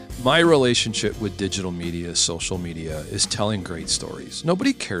My relationship with digital media, social media, is telling great stories.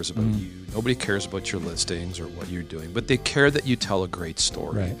 Nobody cares about you. Nobody cares about your listings or what you're doing, but they care that you tell a great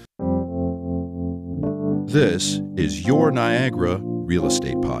story. Right. This is Your Niagara Real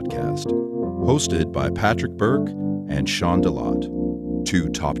Estate Podcast, hosted by Patrick Burke and Sean Delott, two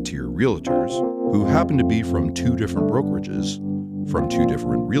top-tier realtors who happen to be from two different brokerages, from two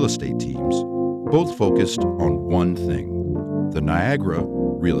different real estate teams, both focused on one thing, the Niagara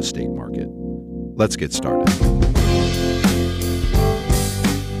real estate market. Let's get started.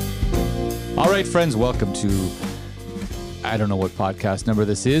 All right, friends, welcome to, I don't know what podcast number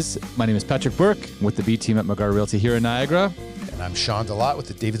this is. My name is Patrick Burke with the B team at McGar Realty here in Niagara. And I'm Sean Delott with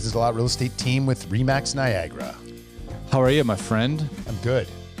the Davidson Delott Real Estate team with RE/MAX Niagara. How are you, my friend? I'm good.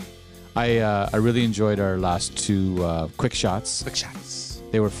 I really enjoyed our last two quick shots. Quick shots.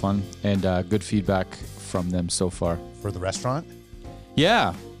 They were fun and good feedback from them so far. For the restaurant?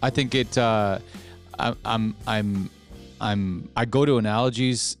 Yeah, I think it. I go to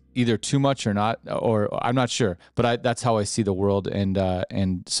analogies either too much or not, or I'm not sure. But that's how I see the world,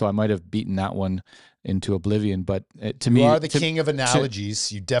 and so I might have beaten that one into oblivion. But to me, you are the king of analogies.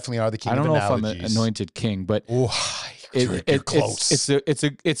 You definitely are the king of analogies. I don't know if I'm an anointed king, but you're close.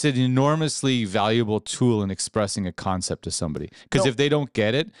 It's an enormously valuable tool in expressing a concept to somebody. Because if they don't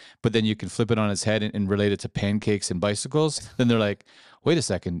get it, but then you can flip it on its head and relate it to pancakes and bicycles, then they're like, wait a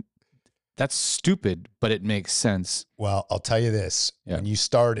second, that's stupid, but it makes sense. Well, I'll tell you this. Yeah. When you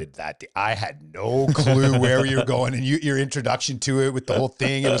started that, I had no clue where you're going. And your introduction to it with the whole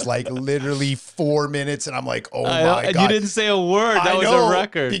thing, it was like literally 4 minutes. And I'm like, oh my God. And you didn't say a word. That was a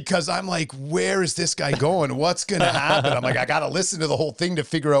record. Because I'm like, where is this guy going? What's going to happen? I'm like, I got to listen to the whole thing to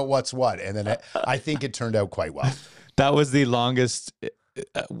figure out what's what. And then I think it turned out quite well. That was the longest.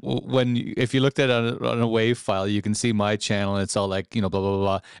 If you looked at it on a WAV file, you can see my channel and it's all like, blah, blah, blah,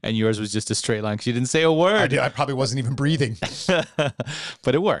 blah. And yours was just a straight line because you didn't say a word. I probably wasn't even breathing.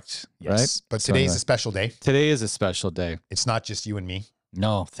 But it worked, right? But today's a special day. Today is a special day. It's not just you and me.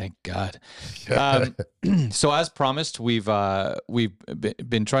 No, thank God. So as promised, we've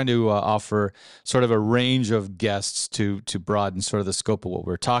been trying to offer sort of a range of guests to broaden sort of the scope of what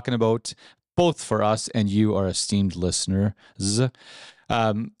we're talking about, both for us and you, our esteemed listeners.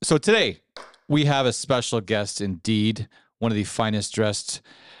 So today we have a special guest indeed, one of the finest dressed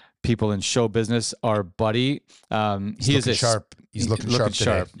people in show business, our buddy. He's looking sharp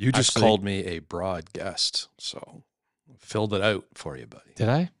today. You just called me a broad guest, so filled it out for you, buddy. Did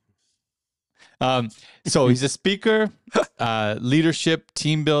I? So he's a speaker, leadership,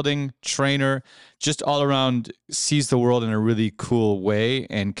 team building, trainer, just all around sees the world in a really cool way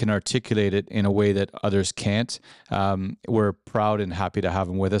and can articulate it in a way that others can't. We're proud and happy to have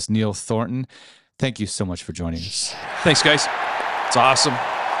him with us. Neil Thornton, thank you so much for joining us. Thanks, guys. It's awesome.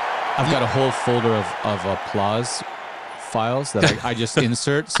 I've got a whole folder of applause files that I just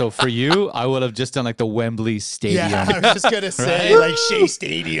insert. So for you, I would have just done like the Wembley Stadium. Yeah, I was just going to say like Shea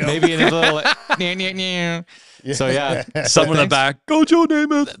Stadium. Maybe in a little So yeah. Someone in the back, go Joe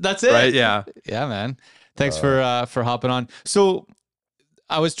Namath. That's it. Right, yeah. Yeah, man. Thanks for hopping on. So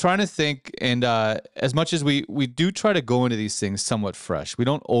I was trying to think, and as much as we do try to go into these things somewhat fresh, we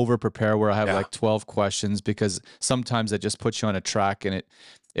don't over prepare where I have like 12 questions, because sometimes that just puts you on a track and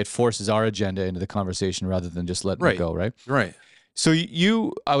it forces our agenda into the conversation rather than just letting it go, right? Right. So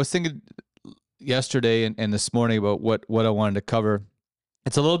I was thinking yesterday and this morning about what I wanted to cover.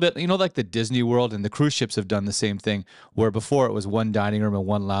 It's a little bit, like the Disney World, and the cruise ships have done the same thing, where before it was one dining room and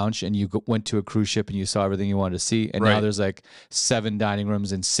one lounge, and you went to a cruise ship and you saw everything you wanted to see. And now there's like 7 dining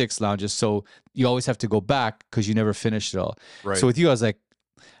rooms and 6 lounges. So you always have to go back because you never finished it all. Right. So with you, I was like,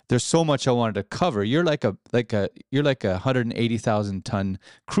 there's so much I wanted to cover. You're like a 180,000 ton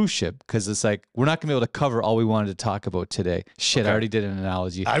cruise ship, because it's like we're not gonna be able to cover all we wanted to talk about today. Shit, I already did an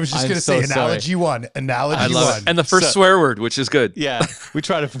analogy. I was just gonna say analogy one. I love it. And the first swear word, which is good. Yeah, we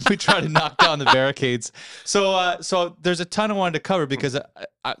try to knock down the barricades. So there's a ton I wanted to cover, because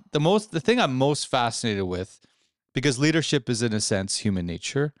the thing I'm most fascinated with, because leadership is in a sense human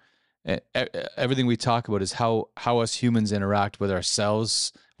nature. Everything we talk about is how us humans interact with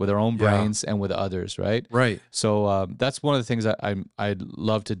ourselves, with our own brains, and with others, right? Right. So that's one of the things I'd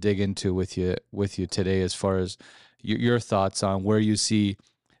love to dig into with you today, as far as your thoughts on where you see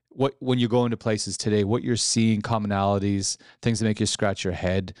when you go into places today, what you're seeing, commonalities, things that make you scratch your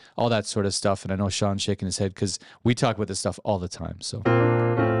head, all that sort of stuff. And I know Sean's shaking his head because we talk about this stuff all the time. So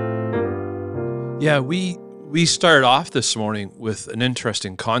yeah, we started off this morning with an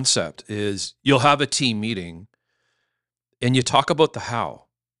interesting concept. Is you'll have a team meeting and you talk about the how.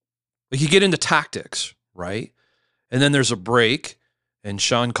 Like you get into tactics, right? And then there's a break and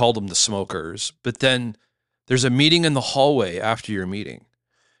Sean called them the smokers, but then there's a meeting in the hallway after your meeting.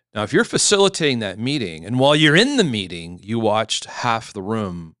 Now, if you're facilitating that meeting, and while you're in the meeting, you watched half the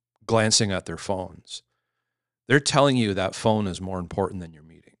room glancing at their phones, they're telling you that phone is more important than your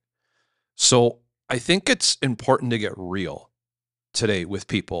meeting. So I think it's important to get real today with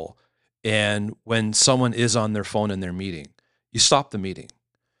people. And when someone is on their phone in their meeting, you stop the meeting.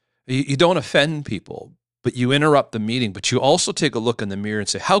 You don't offend people, but you interrupt the meeting. But you also take a look in the mirror and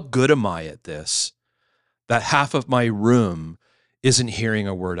say, how good am I at this? That half of my room isn't hearing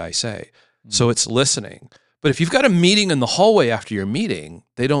a word I say. So it's listening. But if you've got a meeting in the hallway after your meeting,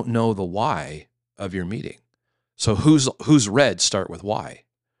 they don't know the why of your meeting. So who's red start with why,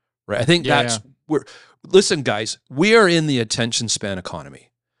 right? I think listen, guys, we are in the attention span economy,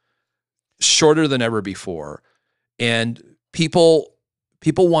 shorter than ever before. And people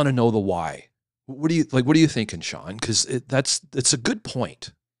want to know the why. What are you thinking, Sean? Because it's a good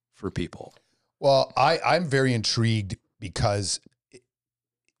point for people. Well, I'm very intrigued because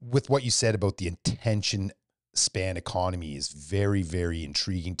with what you said about the attention span economy is very, very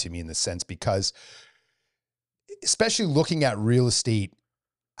intriguing to me in the sense because especially looking at real estate,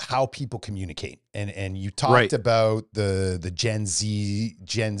 how people communicate. And you talked about the Gen Z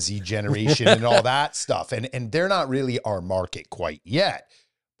generation and all that stuff. And they're not really our market quite yet,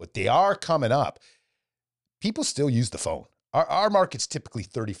 but they are coming up. People still use the phone. Our market's typically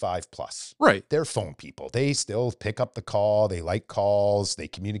 35 plus. Right. They're phone people. They still pick up the call. They like calls. They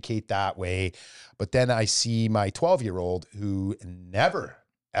communicate that way. But then I see my 12-year-old who never,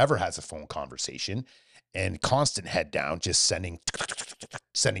 ever has a phone conversation and constant head down, just sending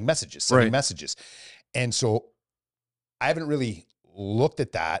messages. And so I haven't really looked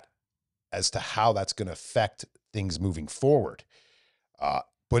at that as to how that's going to affect things moving forward.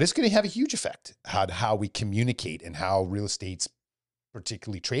 But it's going to have a huge effect on how we communicate and how real estate's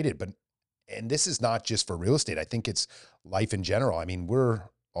particularly traded. And this is not just for real estate. I think it's life in general. I mean, we're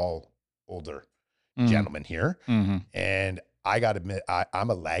all older gentlemen here. Mm-hmm. And I got to admit, I'm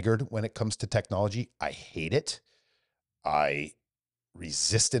a laggard when it comes to technology. I hate it. I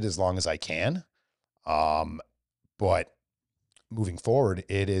resist it as long as I can. But moving forward,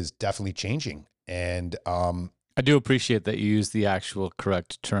 it is definitely changing. And I do appreciate that you use the actual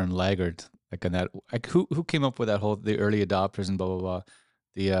correct term, laggard. Like on that, like who came up with that whole the early adopters and blah blah blah.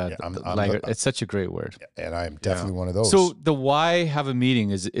 The laggard. It's such a great word, and I'm definitely one of those. So the why have a meeting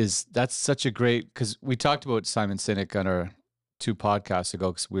is that's such a great, because we talked about Simon Sinek on our 2 podcasts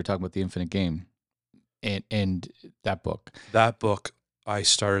ago because we were talking about the Infinite Game, and that book. That book I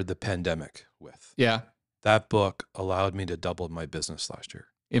started the pandemic with. Yeah, that book allowed me to double my business last year.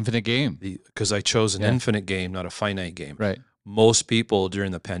 Infinite Game. Because I chose an infinite game, not a finite game. Right. Most people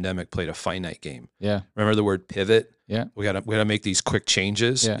during the pandemic played a finite game. Yeah. Remember the word pivot? Yeah. We gotta make these quick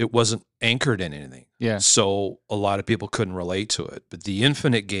changes. Yeah. It wasn't anchored in anything. Yeah. So a lot of people couldn't relate to it. But the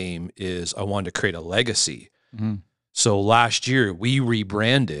infinite game is I wanted to create a legacy. Mm-hmm. So last year we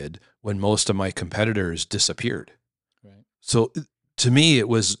rebranded when most of my competitors disappeared. Right. So to me, it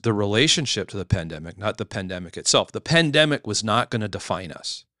was the relationship to the pandemic, not the pandemic itself. The pandemic was not going to define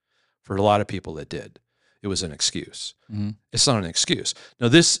us. For a lot of people, it did. It was an excuse. Mm-hmm. It's not an excuse. Now,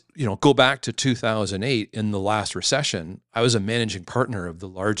 this, go back to 2008 in the last recession. I was a managing partner of the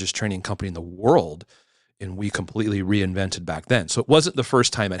largest training company in the world, and we completely reinvented back then. So it wasn't the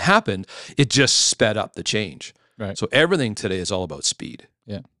first time it happened. It just sped up the change. Right. So everything today is all about speed.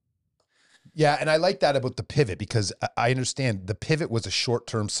 Yeah. Yeah, and I like that about the pivot because I understand the pivot was a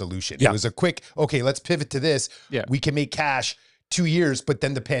short-term solution. Yeah. It was a quick, okay, let's pivot to this. Yeah. We can make cash 2 years, but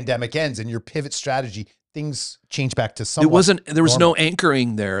then the pandemic ends and your pivot strategy, things change back to somewhat there was no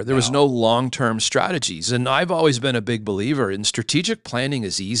anchoring there. There was no long-term strategies. And I've always been a big believer in strategic planning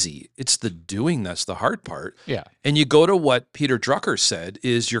is easy. It's the doing that's the hard part. Yeah. And you go to what Peter Drucker said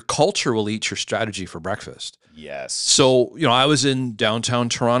is your culture will eat your strategy for breakfast. Yes. So, I was in downtown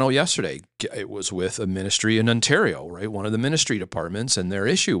Toronto yesterday. It was with a ministry in Ontario, right? One of the ministry departments. And their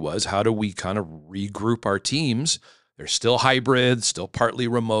issue was how do we kind of regroup our teams? They're still hybrid, still partly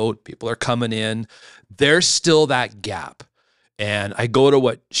remote. People are coming in. There's still that gap. And I go to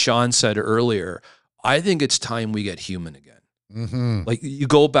what Sean said earlier. I think it's time we get human again. Mm-hmm. Like you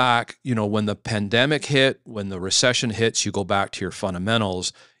go back, when the pandemic hit, when the recession hits, you go back to your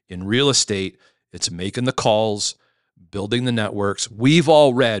fundamentals. In real estate, it's making the calls, building the networks. We've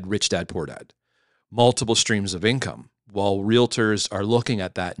all read Rich Dad, Poor Dad, multiple streams of income. Well, realtors are looking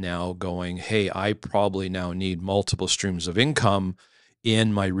at that now going, hey, I probably now need multiple streams of income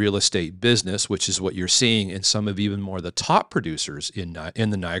in my real estate business, which is what you're seeing in some of even more the top producers in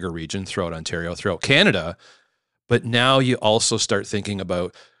the Niagara region, throughout Ontario, throughout Canada. But now you also start thinking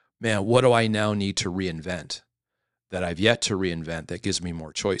about, man, what do I now need to reinvent that I've yet to reinvent that gives me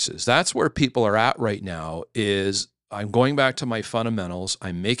more choices? That's where people are at right now is I'm going back to my fundamentals.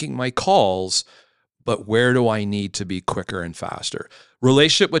 I'm making my calls, but where do I need to be quicker and faster?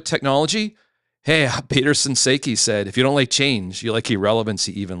 Relationship with technology. Hey, Peterson Seki said, if you don't like change, you like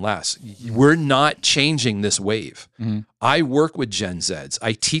irrelevancy even less. We're not changing this wave. I work with Gen Zs.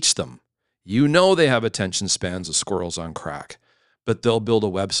 I teach them. You know they have attention spans of squirrels on crack, but they'll build a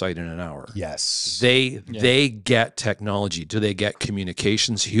website in an hour. Yes. They get technology. Do they get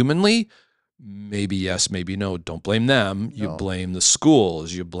communications humanly? Maybe yes, maybe no. Don't blame them. You blame the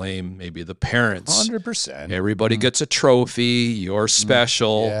schools. You blame maybe the parents. 100%. Everybody gets a trophy. You're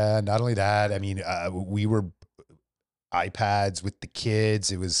special. Yeah, not only that, I mean, we were iPads with the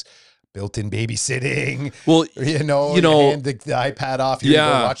kids. It was built-in babysitting. Well, you hand the iPad off, you go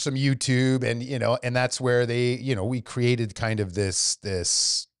Yeah. watch some YouTube, and and that's where we created kind of this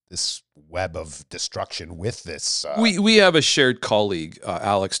web of destruction with this. We have a shared colleague,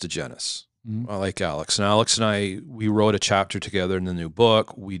 Alex DeGenis. I like Alex. And Alex and we wrote a chapter together in the new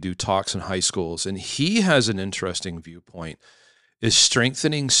book. We do talks in high schools. And he has an interesting viewpoint, is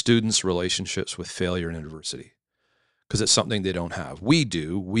strengthening students' relationships with failure and adversity. Because it's something they don't have. We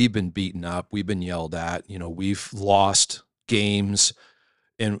do. We've been beaten up. We've been yelled at. We've lost games.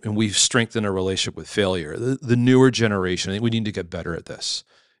 And we've strengthened a relationship with failure. The newer generation, I think we need to get better at this.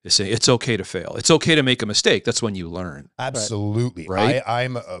 Is saying it's okay to fail. It's okay to make a mistake. That's when you learn. Absolutely. Right?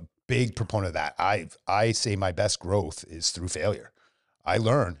 I'm a big proponent of that. I say my best growth is through failure. I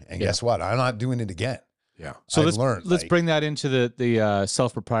learn, and guess what? I'm not doing it again. Yeah. So I've let's bring that into the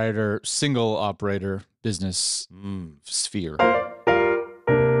self-proprietor, single operator business sphere.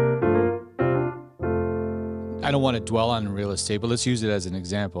 I don't want to dwell on real estate, but let's use it as an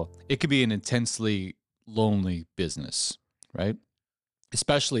example. It could be an intensely lonely business, right?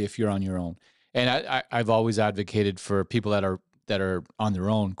 Especially if you're on your own. And I've always advocated for people that are on their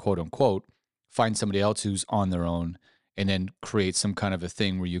own, quote unquote, find somebody else who's on their own, and then create some kind of a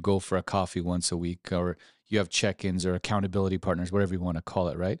thing where you go for a coffee once a week, or you have check-ins or accountability partners, whatever you want to call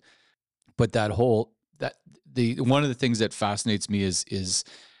it, right? But one of the things that fascinates me is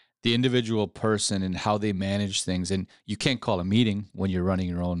the individual person and how they manage things. And you can't call a meeting when you're running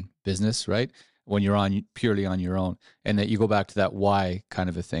your own business, right? When you're purely on your own, and that you go back to that why kind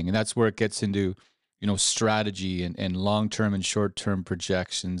of a thing. And that's where it gets into, strategy and long-term and short-term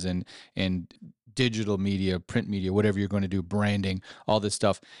projections and digital media, print media, whatever you're going to do, branding, all this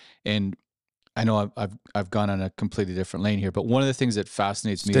stuff. And I know I've gone on a completely different lane here, but one of the things that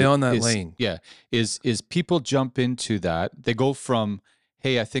fascinates me Stay on that lane. Yeah, is people jump into that. They go from,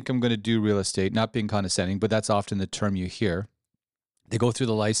 hey, I think I'm going to do real estate, not being condescending, but that's often the term you hear. They go through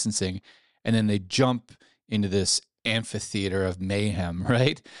the licensing, and then they jump into this amphitheater of mayhem,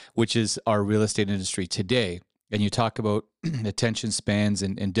 right? Which is our real estate industry today. And you talk about attention spans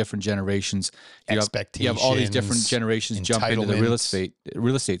and different generations. You have all these different generations jump into the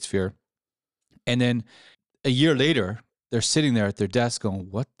real estate sphere. And then a year later, they're sitting there at their desk going,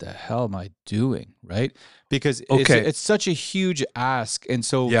 what the hell am I doing? Right? Because it's such a huge ask. And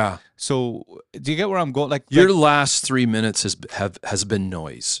so, so do you get where I'm going? Your last 3 minutes has been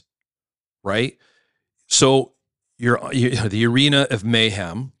noise, right? So you're the arena of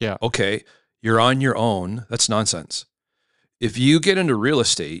mayhem. Yeah. Okay. You're on your own. That's nonsense. If you get into real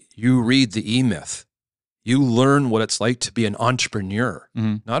estate, you read the E-Myth. You learn what it's like to be an entrepreneur,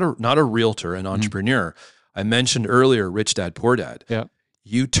 not a realtor, an entrepreneur. I mentioned earlier, Rich Dad, Poor Dad. Yeah.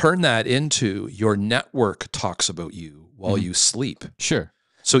 You turn that into your network talks about you while you sleep. Sure.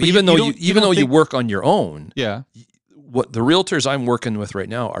 So But even though you work on your own, yeah, what the realtors I'm working with right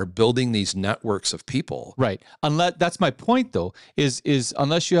now are building these networks of people. right. Unless that's my point though, is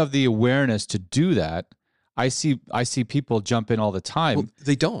unless you have the awareness to do that, I see people jump in all the time. Well,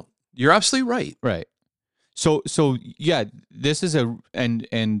 they don't. You're absolutely right. Right. So yeah, this is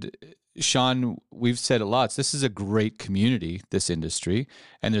and Sean, we've said it lots. This is a great community, this industry,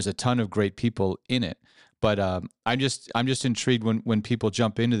 and there's a ton of great people in it. But I'm just intrigued when people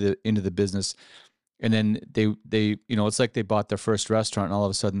jump into the business, and then they it's like they bought their first restaurant, and all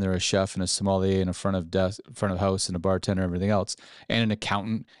of a sudden they're a chef and a sommelier and a front of house and a bartender and everything else, and an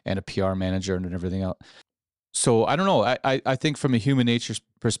accountant and a PR manager and everything else. So I don't know. I think from a human nature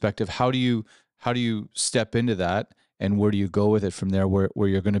perspective, how do you step into that, and where do you go with it from there, where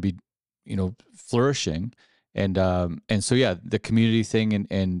you're going to be, flourishing, and so yeah, the community thing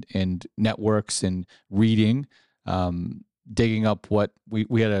and networks and reading, digging up what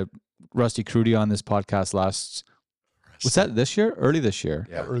we had a Rusty Crudy on this podcast Was that this year? Early this year.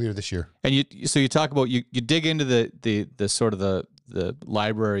 Yeah, earlier this year. And you talk about you dig into the sort of the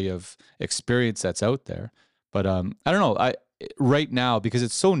library of experience that's out there. But I don't know. Right now, because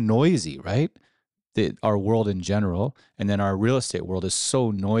it's so noisy, right? Our world in general, and then our real estate world is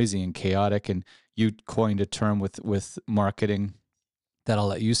so noisy and chaotic. And you coined a term with marketing that I'll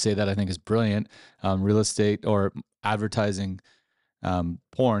let you say that I think is brilliant. Real estate or advertising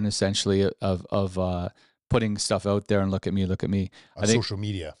porn, essentially, of putting stuff out there and look at me. On social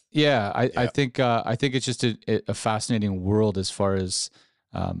media. Yeah, I think it's just a fascinating world as far as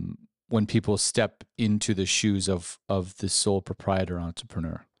when people step into the shoes of the sole proprietor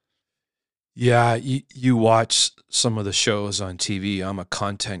entrepreneur. Yeah, you watch some of the shows on TV. I'm a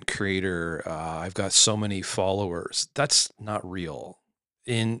content creator. I've got so many followers. That's not real.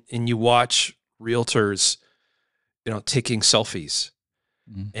 And you watch realtors, taking selfies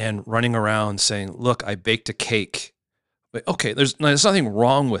and running around saying, "Look, I baked a cake." But okay, there's nothing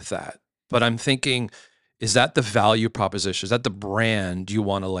wrong with that. But I'm thinking, is that the value proposition? Is that the brand you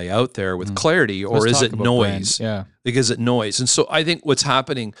want to lay out there with clarity, or is it noise? Yeah. Because it's noise. And so I think what's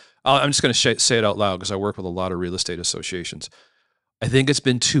happening, I'm just going to say it out loud because I work with a lot of real estate associations. I think it's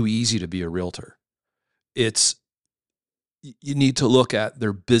been too easy to be a realtor. You need to look at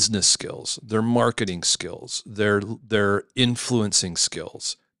their business skills, their marketing skills, their influencing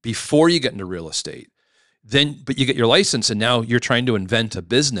skills before you get into real estate. But you get your license and now you're trying to invent a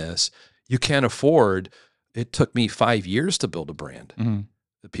business. You can't afford. It took me 5 years to build a brand.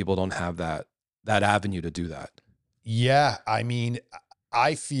 The people don't have that avenue to do that. Yeah. I mean,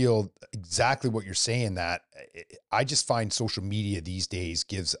 I feel exactly what you're saying, that I just find social media these days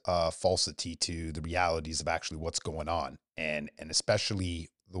gives a falsity to the realities of actually what's going on. And especially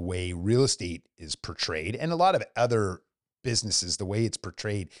the way real estate is portrayed, and a lot of other businesses, the way it's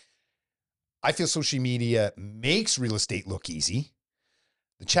portrayed. I feel social media makes real estate look easy.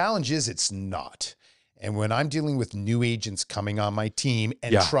 The challenge is it's not. And when I'm dealing with new agents coming on my team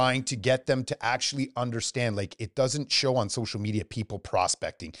and trying to get them to actually understand, like, it doesn't show on social media people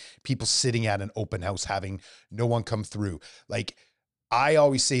prospecting, people sitting at an open house, having no one come through. Like, I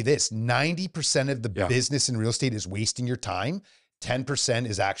always say this, 90% of the business in real estate is wasting your time. 10%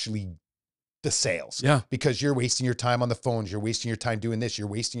 is actually the sales. Yeah. Because you're wasting your time on the phones. You're wasting your time doing this. You're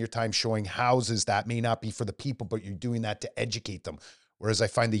wasting your time showing houses that may not be for the people, but you're doing that to educate them. Whereas I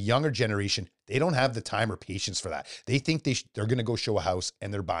find the younger generation, they don't have the time or patience for that. They think they're going to go show a house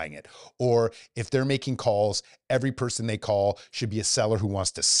and they're buying it. Or if they're making calls, every person they call should be a seller who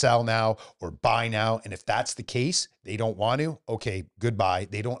wants to sell now or buy now. And if that's the case, they don't want to. Okay, goodbye.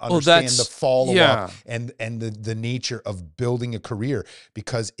 They don't understand the follow-up and the nature of building a career,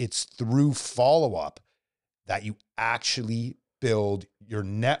 because it's through follow-up that you actually build your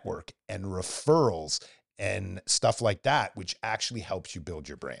network and referrals and stuff like that, which actually helps you build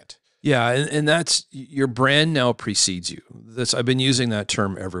your brand. Yeah, and that's, your brand now precedes you. I've been using that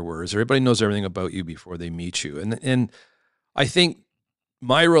term everywhere. Is everybody knows everything about you before they meet you. And I think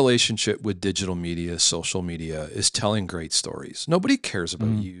my relationship with digital media, social media, is telling great stories. Nobody cares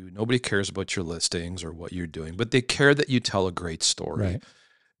about you. Nobody cares about your listings or what you're doing, but they care that you tell a great story. Right.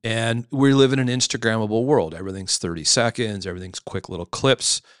 And we live in an Instagrammable world. Everything's 30 seconds. Everything's quick little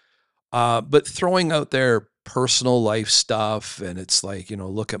clips. But throwing out their personal life stuff, and it's like,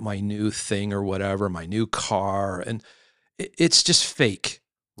 look at my new thing or whatever, my new car, and it's just fake,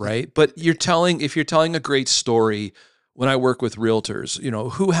 right? But if you're telling a great story, when I work with realtors,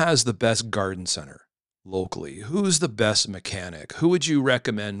 who has the best garden center locally? Who's the best mechanic? Who would you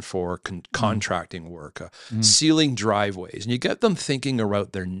recommend for contracting work, sealing driveways? And you get them thinking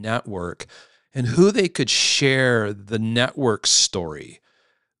about their network and who they could share the network story.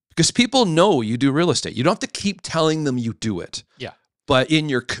 Because people know you do real estate. You don't have to keep telling them you do it. Yeah. But in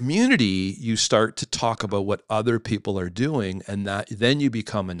your community, you start to talk about what other people are doing, and then you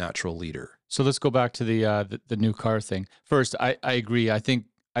become a natural leader. So let's go back to the new car thing. First, I agree. I think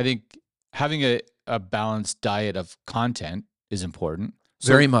having a balanced diet of content is important.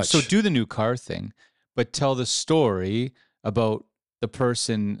 Very much. So do the new car thing, but tell the story about the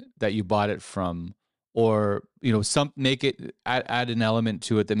person that you bought it from, or make it add an element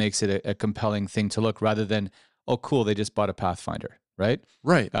to it that makes it a compelling thing to look, rather than, oh cool, they just bought a Pathfinder, right?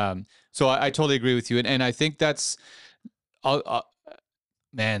 So I totally agree with you, and I think that's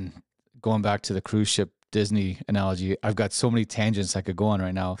man, going back to the cruise ship Disney analogy, I've got so many tangents I could go on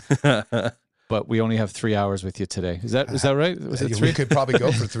right now. But we only have 3 hours with you today. Is that right? Was it 3? We could probably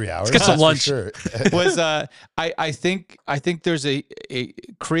go for 3 hours. Let's get some lunch. Sure. I think there's a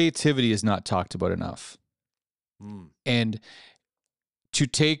creativity is not talked about enough. And to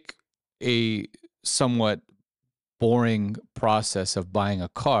take a somewhat boring process of buying a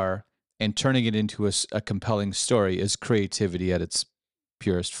car and turning it into a compelling story is creativity at its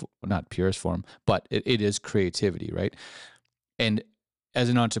not purest form, but it is creativity, right? And as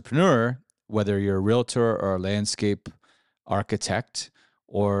an entrepreneur, whether you're a realtor or a landscape architect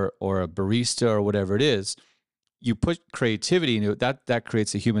or a barista or whatever it is, you put creativity into it, that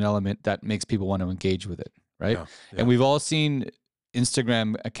creates a human element that makes people want to engage with it, right? Yeah, yeah. And we've all seen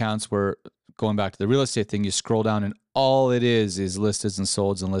Instagram accounts where, going back to the real estate thing, you scroll down and all it is listeds and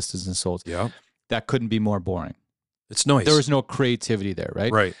solds and listeds and solds. Yeah. That couldn't be more boring. It's noise. There was no creativity there,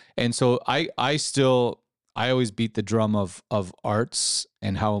 right? Right. And so I always beat the drum of arts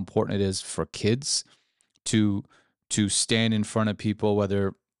and how important it is for kids to stand in front of people,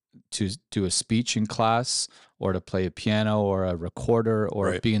 whether to do a speech in class or to play a piano or a recorder or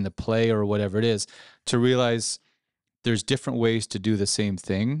Right. be in the play or whatever it is, to realize there's different ways to do the same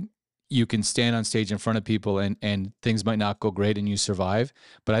thing. You can stand on stage in front of people and things might not go great and you survive.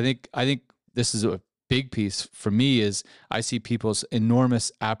 But I think this is a big piece for me is I see people's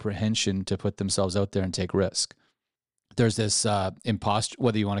enormous apprehension to put themselves out there and take risk. There's this imposter,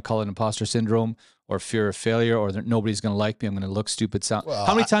 whether you want to call it imposter syndrome or fear of failure or that nobody's going to like me, I'm going to look stupid. Well,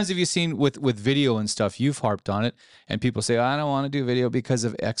 How many times have you seen with video and stuff, you've harped on it and people say, I don't want to do video because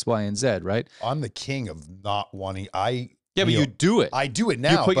of X, Y, and Z, right? I'm the king of not wanting. Yeah, but you do it. I do it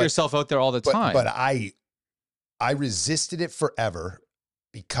now. You put yourself out there all the time. But I resisted it forever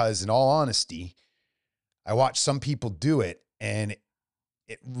because, in all honesty, I watched some people do it and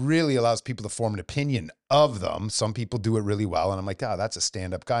it really allows people to form an opinion of them. Some people do it really well. And I'm like, that's a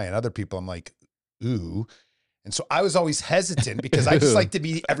stand-up guy. And other people, I'm like, ooh. And so I was always hesitant because I just like to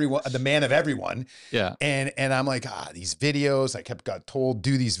be the man of everyone. Yeah. And I'm like, these videos, got told,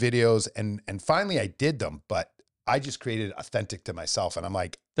 do these videos. And finally I did them, but I just created authentic to myself. And I'm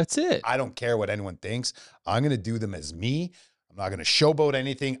like, that's it. I don't care what anyone thinks. I'm going to do them as me. I'm not going to showboat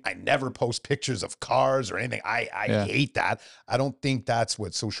anything. I never post pictures of cars or anything. I hate that. I don't think that's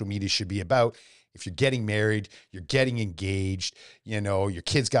what social media should be about. If you're getting married, you're getting engaged, your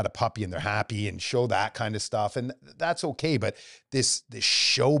kid's got a puppy and they're happy, and show that kind of stuff. And that's okay. But this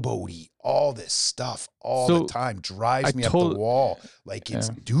showboaty, all this stuff all the time drives me up the wall. Like it's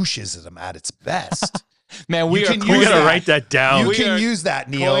doucheism at its best. Man, we gotta write that down. You can use that,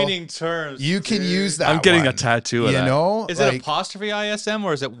 Neil. Coining terms. You can use that. I'm getting one. A tattoo of that. Is it apostrophe ISM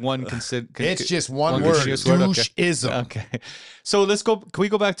or is it one? It's just one word. Doucheism. Okay. So let's go. Can we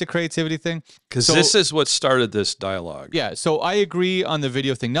go back to creativity thing? Because this is what started this dialogue. Yeah. So I agree on the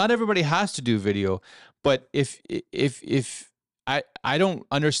video thing. Not everybody has to do video, but if I don't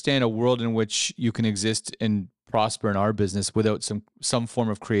understand a world in which you can exist and prosper in our business without some form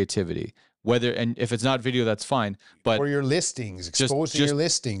of creativity. And if it's not video, that's fine. But or your listings, exposing your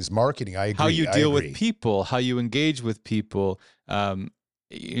listings, marketing. I agree. How you deal with people, how you engage with people.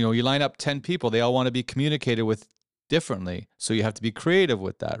 You line up 10 people, they all want to be communicated with differently. So you have to be creative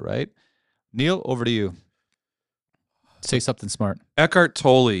with that, right? Neil, over to you. Say something smart. Eckhart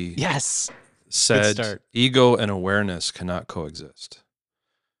Tolle said ego and awareness cannot coexist.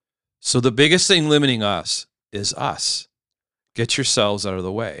 So the biggest thing limiting us is us. Get yourselves out of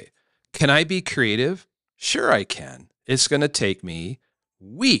the way. Can I be creative? Sure I can. It's going to take me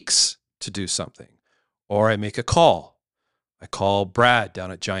weeks to do something. Or I make a call. I call Brad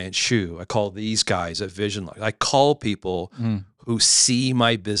down at Giant Shoe. I call these guys at Vision Light. I call people who see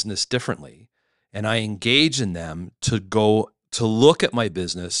my business differently, and I engage in them to look at my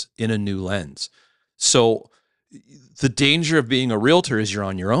business in a new lens. So the danger of being a realtor is you're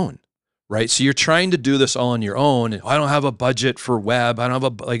on your own. Right. So you're trying to do this all on your own. I don't have a budget for web. I don't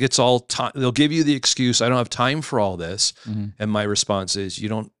have it's all time. They'll give you the excuse. I don't have time for all this. Mm-hmm. And my response is you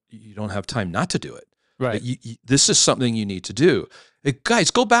don't have time not to do it. Right. This is something you need to do.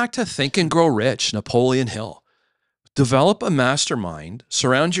 Guys, go back to Think and Grow Rich, Napoleon Hill. Develop a mastermind.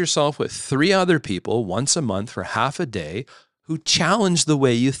 Surround yourself with 3 other people once a month for half a day who challenge the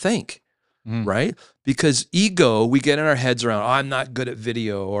way you think. Right? Because ego, we get in our heads around, I'm not good at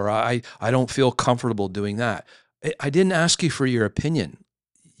video, or I don't feel comfortable doing that. I didn't ask you for your opinion.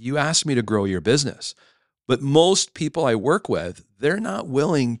 You asked me to grow your business. But most people I work with, they're not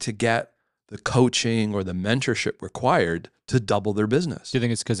willing to get the coaching or the mentorship required to double their business. Do you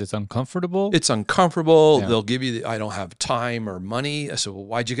think it's because it's uncomfortable? It's uncomfortable. Yeah. They'll give you I don't have time or money. I said, well,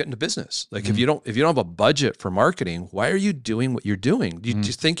 why'd you get into business? Like if you don't have a budget for marketing, why are you doing what you're doing? Do you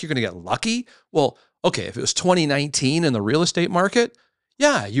think you're going to get lucky? Well, okay, if it was 2019 in the real estate market,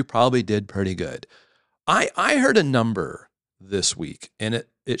 yeah, you probably did pretty good. I heard a number this week and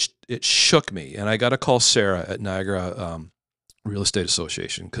it shook me, and I got to call Sarah at Niagara Real Estate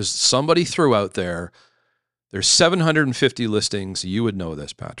Association because somebody threw out there There's 750 listings. You would know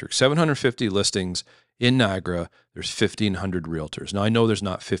this, Patrick. 750 listings in Niagara. There's 1,500 realtors. Now, I know there's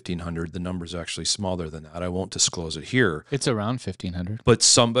not 1,500. The number's actually smaller than that. I won't disclose it here. It's around 1,500. But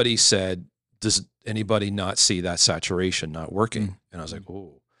somebody said, does anybody not see that saturation not working? And I was like,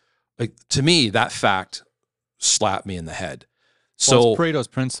 oh. Like, to me, that fact slapped me in the head. So it's Pareto's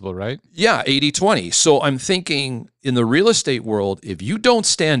principle, right? Yeah, 80-20. So I'm thinking in the real estate world, if you don't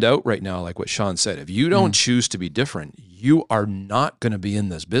stand out right now, like what Sean said, if you don't choose to be different, you are not going to be in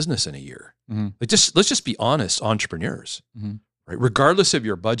this business in a year. Like, let's just be honest, entrepreneurs, right? Regardless of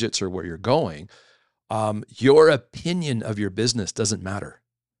your budgets or where you're going, your opinion of your business doesn't matter.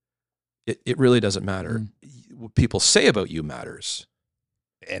 It really doesn't matter. What people say about you matters.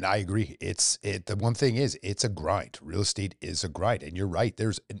 And I agree. The one thing is, it's a grind. Real estate is a grind. And you're right.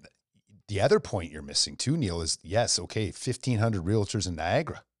 The other point you're missing too, Neil, is yes, okay, 1,500 realtors in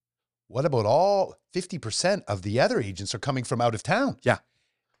Niagara. What about all 50% of the other agents are coming from out of town? Yeah.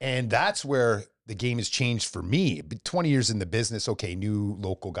 And that's where the game has changed for me. 20 years in the business, okay, new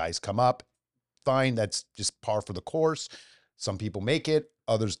local guys come up. Fine, that's just par for the course. Some people make it,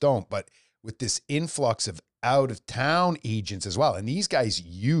 others don't. But with this influx of out-of-town agents as well, and these guys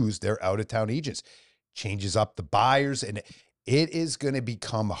use their out-of-town agents, changes up the buyers, and it is going to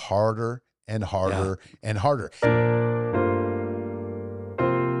become harder and harder and harder.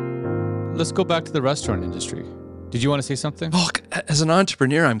 Let's go back to the restaurant industry. Did you want to say something? Look, as an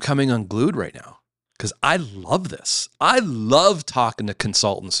entrepreneur, I'm coming unglued right now because I love this. I love talking to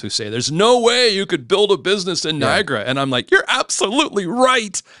consultants who say, there's no way you could build a business in Niagara. And I'm like, you're absolutely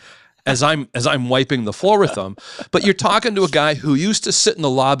right. As I'm wiping the floor with them. But you're talking to a guy who used to sit in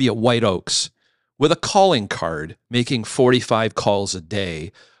the lobby at White Oaks with a calling card, making 45 calls a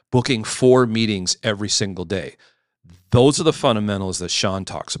day, booking 4 meetings every single day. Those are the fundamentals that Sean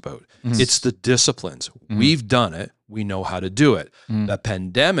talks about. It's the disciplines. We've done it. We know how to do it. The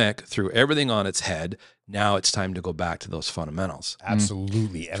pandemic threw everything on its head. Now it's time to go back to those fundamentals.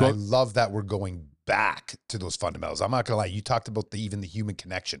 Absolutely. And I love that we're going back to those fundamentals. I'm not going to lie. You talked about even the human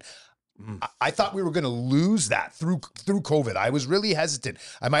connection. I thought we were going to lose that through COVID. I was really hesitant.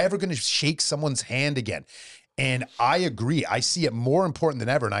 Am I ever going to shake someone's hand again? And I agree. I see it more important than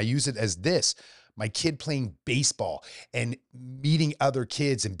ever. And I use it as this. My kid playing baseball and meeting other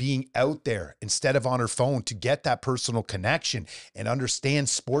kids and being out there instead of on her phone to get that personal connection and understand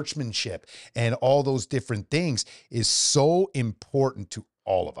sportsmanship and all those different things is so important to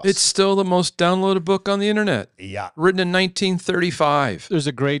all of us. It's still the most downloaded book on the internet. Yeah. Written in 1935. There's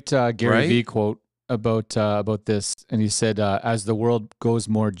a great Gary Vee quote about this. And he said, as the world goes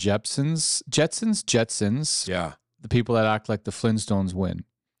more Jetsons, Yeah. the people that act like the Flintstones win.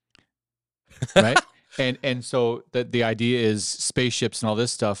 Right? and so the idea is spaceships and all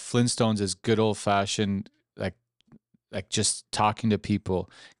this stuff. Flintstones is good old fashioned, like just talking to people,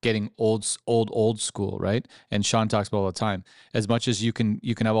 getting old school, right? And Sean talks about all the time. As much as you can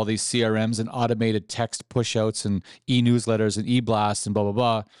have all these CRMs and automated text push outs and e-newsletters and e-blasts and blah blah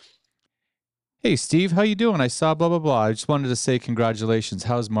blah. Hey Steve, how you doing? I saw blah blah blah. I just wanted to say congratulations.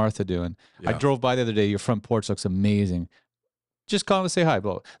 How's Martha doing? Yeah. I drove by the other day. Your front porch looks amazing. Just call him and say hi,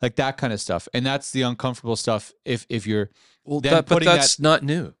 blah, like that kind of stuff. And that's the uncomfortable stuff. If you're but that's not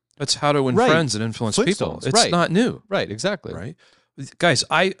new. That's how to win friends and influence people. It's not new. Right, exactly. Right. Guys,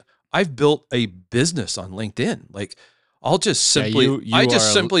 I've built a business on LinkedIn. Like I'll just simply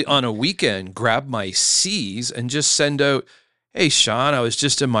simply on a weekend grab my C's and just send out, hey, Sean, I was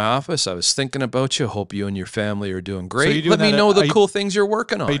just in my office. I was thinking about you. Hope you and your family are doing great. Let me know the cool things you're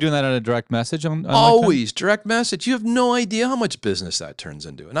working on. Are you doing that on a direct message on Always direct message. You have no idea how much business that turns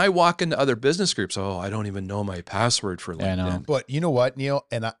into. And I walk into other business groups. Oh, I don't even know my password for LinkedIn. I know. But you know what, Neil?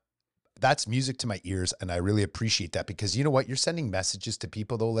 And that's music to my ears. And I really appreciate that because you know what? You're sending messages to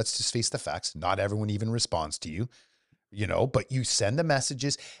people, though. Let's just face the facts. Not everyone even responds to you. But you send the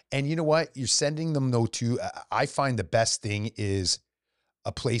messages and you know what? You're sending them though too. I find the best thing is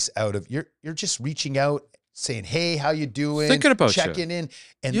a place out of you're just reaching out saying, hey, how you doing? Thinking about checking in.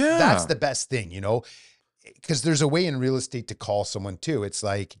 And that's the best thing, because there's a way in real estate to call someone too. It's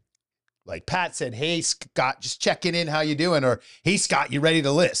like Pat said, hey, Scott, just checking in. How you doing? Or, hey, Scott, you ready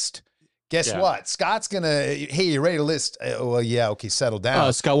to list? Guess what? Scott's going to, hey, you ready to list? Well, yeah. Okay. Settle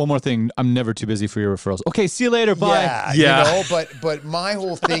down. Scott, one more thing. I'm never too busy for your referrals. Okay. See you later. Bye. Yeah. But my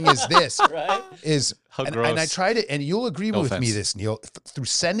whole thing is this, right? Is, and I try to, and you'll agree with me this, Neil, through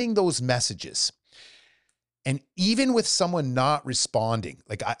sending those messages and even with someone not responding,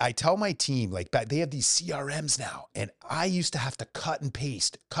 like I tell my team, like they have these CRMs now and I used to have to cut and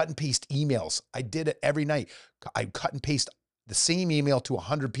paste emails. I did it every night. I cut and paste the same email to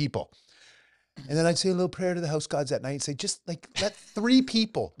 100 people. And then I'd say a little prayer to the house gods at night and say, just like, let three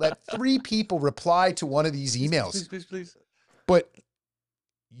people reply to one of these emails. Please. But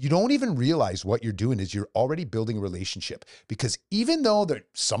you don't even realize what you're doing is you're already building a relationship, because even though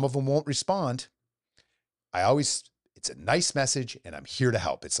some of them won't respond, it's a nice message and I'm here to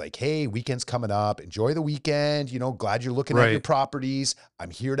help. It's like, hey, weekend's coming up. Enjoy the weekend. Glad you're looking at your properties.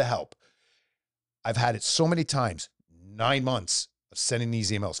 I'm here to help. I've had it so many times, 9 months of sending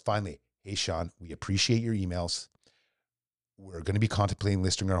these emails. Finally, hey, Sean, we appreciate your emails. We're going to be contemplating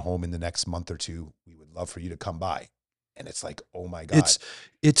listing our home in the next month or two. We would love for you to come by. And it's like, oh my God.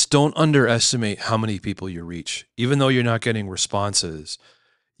 It's don't underestimate how many people you reach, even though you're not getting responses.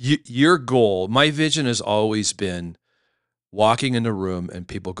 Your goal, my vision has always been walking in a room and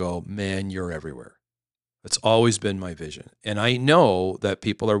people go, man, you're everywhere. It's always been my vision. And I know that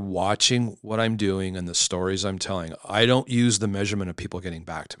people are watching what I'm doing and the stories I'm telling. I don't use the measurement of people getting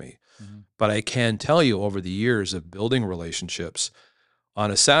back to me, but I can tell you over the years of building relationships, on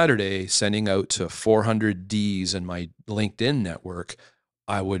a Saturday, sending out to 400 Ds in my LinkedIn network,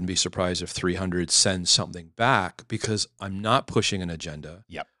 I wouldn't be surprised if 300 send something back, because I'm not pushing an agenda.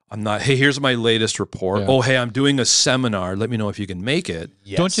 Yep. I'm not, hey, here's my latest report. Yeah. Oh, hey, I'm doing a seminar. Let me know if you can make it.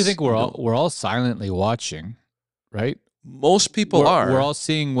 Yes. Don't you think we're all silently watching, right? Most people are. We're all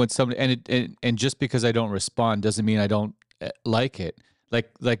seeing what somebody, and just because I don't respond doesn't mean I don't like it.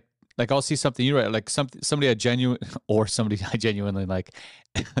 Like I'll see something you write, like somebody I genuinely like.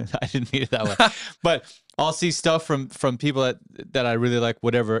 I didn't mean it that way, but I'll see stuff from people that I really like,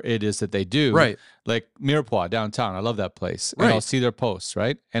 whatever it is that they do. Right. Like Mirepoix downtown. I love that place. Right. And I'll see their posts,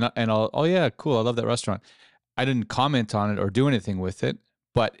 right? And I'll, oh yeah, cool. I love that restaurant. I didn't comment on it or do anything with it,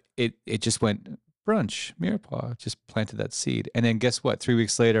 but it just went brunch, Mirepoix, just planted that seed. And then guess what? 3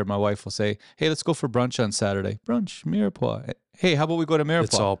 weeks later, my wife will say, hey, let's go for brunch on Saturday. Brunch, Mirepoix. Hey, how about we go to Mirepoix?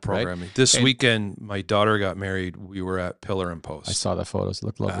 It's all programming. Right? This weekend, my daughter got married. We were at Pillar and Post. I saw the photos. It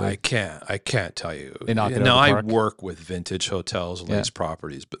looked lovely. I can't tell you. They knock it out now of the I park. work with vintage hotels, leased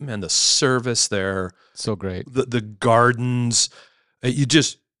properties, but man, the service there, so great. The gardens, you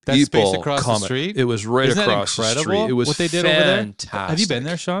just that people space across the street. It was right Isn't across that the incredible street. It was what they did fantastic. over there. Have you been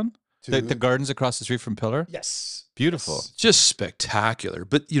there, Sean? The gardens across the street from Pillar? Yes. Beautiful. Just spectacular.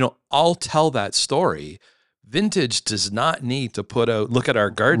 But I'll tell that story. Vintage does not need to look at our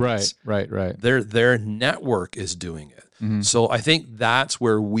gardens. Right. Their network is doing it. Mm-hmm. So I think that's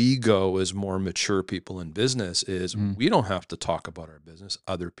where we go as more mature people in business is we don't have to talk about our business.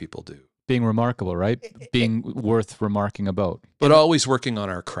 Other people do. Being remarkable, right? Being worth remarking about. But always working on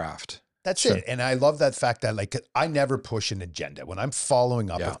our craft. That's it. And I love that fact that like, I never push an agenda. When I'm following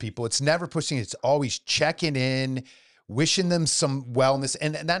up with people, it's never pushing. It's always checking in, wishing them some wellness.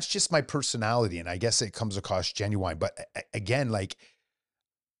 And that's just my personality. And I guess it comes across genuine. But again, like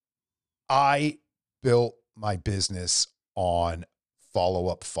I built my business on follow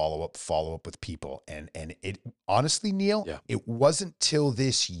up with people. And it honestly, Neil, it wasn't till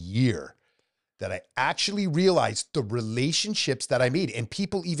this year that I actually realized the relationships that I made. And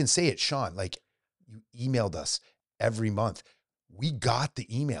people even say it, Sean, like you emailed us every month. We got the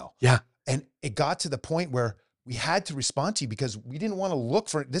email. Yeah. And it got to the point where we had to respond to you because we didn't want to look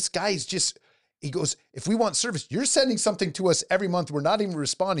for it. This guy is he goes, if we want service, you're sending something to us every month. We're not even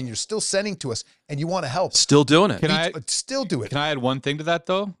responding. You're still sending to us and you want to help. Still doing it. Still do it. Can I add one thing to that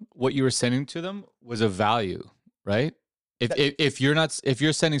though? What you were sending to them was of value, right? If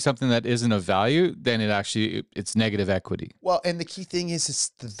you're sending something that isn't of value, then it's negative equity. Well, and the key thing is it's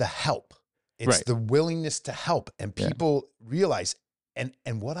the help. It's the willingness to help. And people realize, and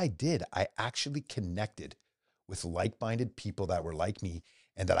what I did, I actually connected with like-minded people that were like me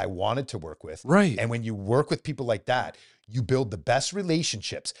and that I wanted to work with. Right. And when you work with people like that, you build the best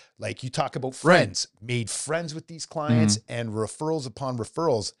relationships. Like you talk about friends, made friends with these clients and referrals upon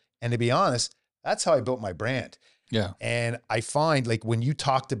referrals. And to be honest, that's how I built my brand. Yeah. And I find like when you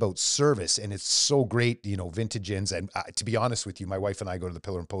talked about service and it's so great, vintage inns. And to be honest with you, my wife and I go to the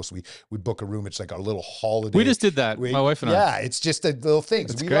Pillar and Post. We book a room. It's like our little holiday. We just did that. My wife and I. Yeah. It's just the little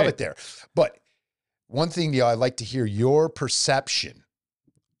things. That's we great. love it there. But one thing, I'd like to hear your perception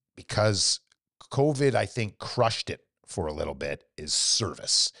because COVID, I think, crushed it for a little bit is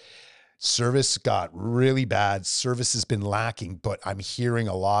service. Service got really bad. Service has been lacking, but I'm hearing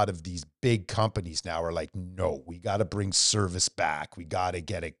a lot of these big companies now are like, no, we got to bring service back. We got to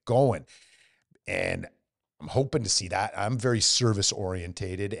get it going. And I'm hoping to see that. I'm very service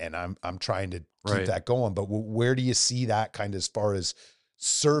orientated and I'm trying to keep that going. But where do you see that kind of as far as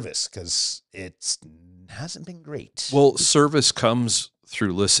service? Because it hasn't been great. Well, service comes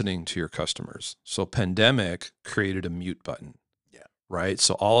through listening to your customers. So pandemic created a mute button. right?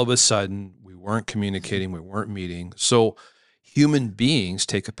 So all of a sudden we weren't communicating, we weren't meeting. So human beings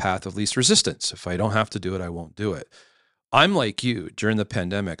take a path of least resistance. If I don't have to do it, I won't do it. I'm like you. During the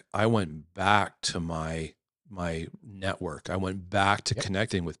pandemic, I went back to my network. I went back to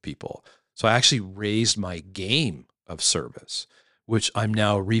connecting with people. So I actually raised my game of service, which I'm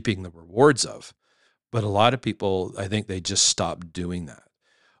now reaping the rewards of. But a lot of people, I think they just stopped doing that.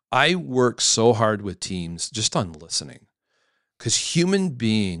 I work so hard with teams just on listening, because human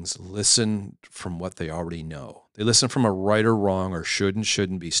beings listen from what they already know. They listen from a right or wrong or should and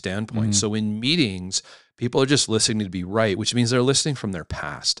shouldn't be standpoint. So in meetings, people are just listening to be right, which means they're listening from their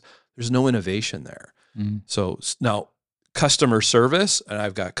past. There's no innovation there. So now customer service, and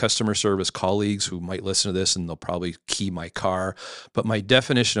I've got customer service colleagues who might listen to this and they'll probably key my car, but my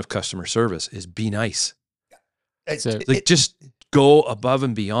definition of customer service is be nice. Just go above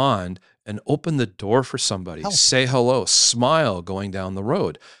and beyond and open the door for somebody. Say hello, smile going down the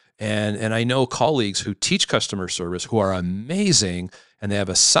road. And I know colleagues who teach customer service who are amazing and they have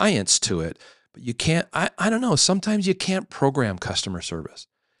a science to it, but you can't, I don't know, sometimes you can't program customer service.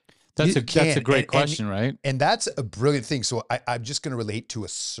 That's a great question, right? And that's a brilliant thing. So I'm just going to relate to a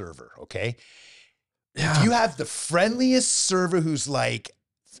server, okay? Yeah. If you have the friendliest server who's like,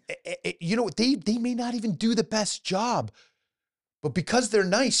 you know, they may not even do the best job, but because they're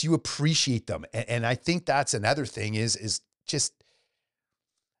nice, you appreciate them. And I think that's another thing is just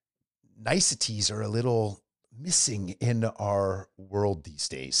niceties are a little missing in our world these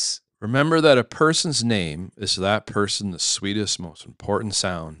days. Remember that a person's name is to that person the sweetest, most important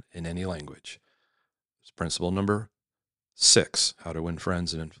sound in any language. It's principle number 6, how to win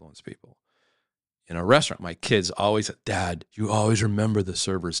friends and influence people. In a restaurant, my kids always, Dad, you always remember the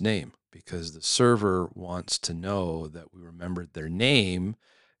server's name, because the server wants to know that we remembered their name.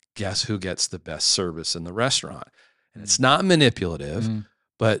 Guess who gets the best service in the restaurant? And it's not manipulative,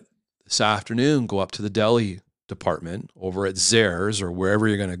 but this afternoon, go up to the deli department over at Zares or wherever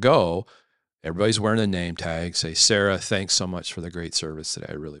you're going to go. Everybody's wearing a name tag. Say, Sarah, thanks so much for the great service today.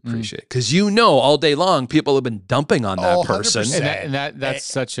 I really appreciate it. Because all day long, people have been dumping on that person. 100%. That's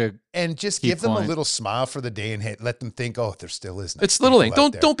such a and just give them a little smile for the day and let them think, there still is nice. It's little thing.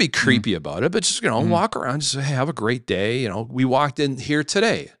 Don't be creepy about it, but just walk around. Just say, hey, have a great day. We walked in here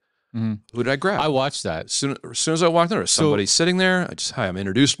today. Who did I grab? I watched that. As soon as I walked in, there was somebody sitting there. I'm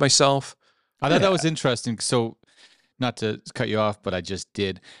introduced myself. I thought that was interesting. So, not to cut you off, but I just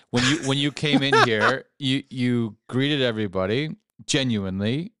did. When you came in here, you greeted everybody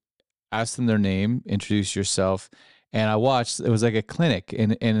genuinely, asked them their name, introduced yourself, and I watched. It was like a clinic,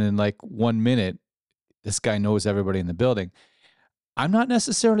 and in like 1 minute, this guy knows everybody in the building. I'm not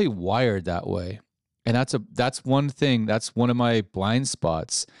necessarily wired that way, and that's one thing. That's one of my blind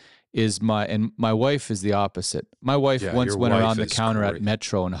spots. My wife is the opposite. My wife once went around the counter at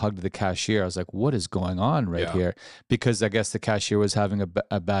Metro and hugged the cashier. I was like, what is going on here? Because I guess the cashier was having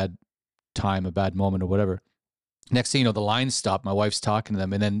a bad time, a bad moment or whatever. Next thing you know, the line stopped. My wife's talking to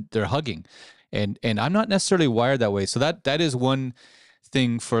them and then they're hugging. And I'm not necessarily wired that way. So that is one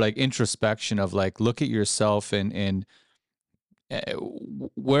thing for like introspection of like, look at yourself and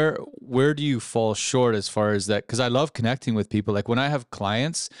where do you fall short as far as that? Because I love connecting with people. Like when I have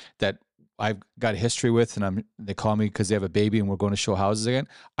clients that I've got history with and they call me because they have a baby and we're going to show houses again,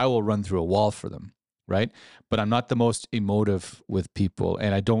 I will run through a wall for them, right? But I'm not the most emotive with people,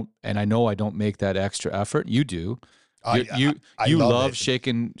 and I know I don't make that extra effort. You do. You love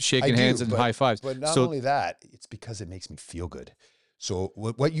shaking hands and high fives. But not only that, it's because it makes me feel good. So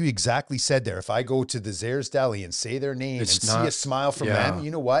what you exactly said there, if I go to the Zares Deli and say their name and see a smile from them,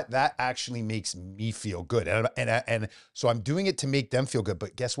 you know what? That actually makes me feel good. And so I'm doing it to make them feel good.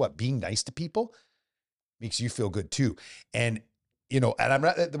 But guess what? Being nice to people makes you feel good too. And, and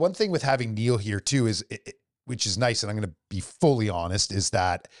the one thing with having Neil here too is, which is nice, and I'm going to be fully honest, is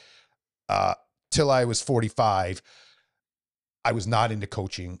that till I was 45, I was not into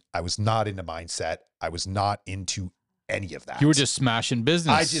coaching. I was not into mindset. I was not into any of that. You were just smashing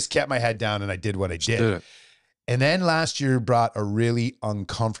business. I just kept my head down and I did what I did. And then last year brought a really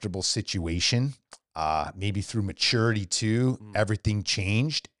uncomfortable situation. Maybe through maturity too, everything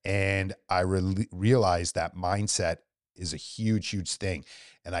changed. And I realized that mindset is a huge, huge thing.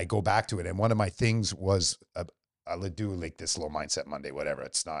 And I go back to it. And one of my things was, I'll do like this little mindset Monday, whatever.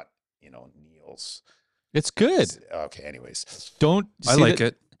 It's not, Neil's. It's good. Okay. Anyways. I like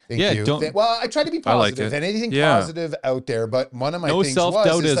it. Thank you. Well, I try to be positive and anything positive out there. But one of my things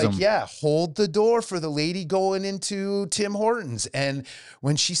was like, hold the door for the lady going into Tim Hortons. And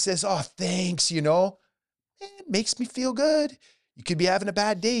when she says, oh, thanks, it makes me feel good. You could be having a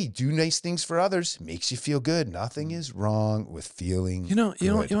bad day. Do nice things for others. Makes you feel good. Nothing is wrong with feeling You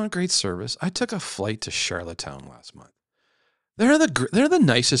know, great service. I took a flight to Charlottetown last month. They're the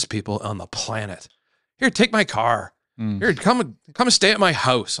nicest people on the planet. Here, take my car. Here, come stay at my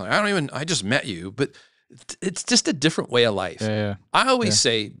house. I just met you, but it's just a different way of life. Yeah. I always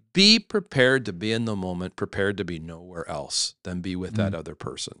say, be prepared to be in the moment, prepared to be nowhere else than be with that other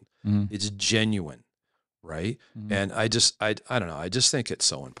person. It's genuine, right? And I don't know. I just think it's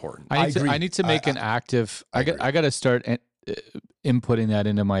so important. I need to make an active. I got to start inputting that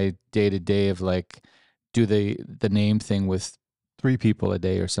into my day to day of like, do the name thing with 3 people a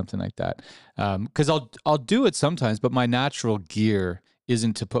day or something like that. Because I'll do it sometimes, but my natural gear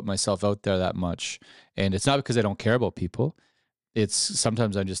isn't to put myself out there that much. And it's not because I don't care about people. It's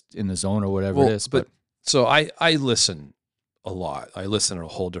sometimes I'm just in the zone or whatever it is. But so I listen a lot. I listen at a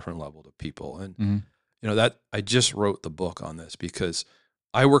whole different level to people. And that I just wrote the book on this because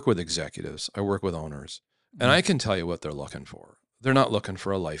I work with executives, I work with owners, and I can tell you what they're looking for. They're not looking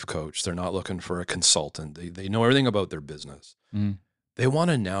for a life coach. They're not looking for a consultant. They know everything about their business. They want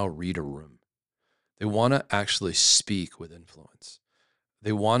to now read a room. They want to actually speak with influence.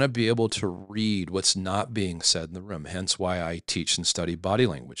 They want to be able to read what's not being said in the room. Hence why I teach and study body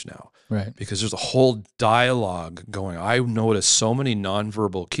language now. Right. Because there's a whole dialogue going. I noticed so many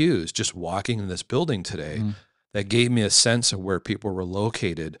nonverbal cues just walking in this building today that gave me a sense of where people were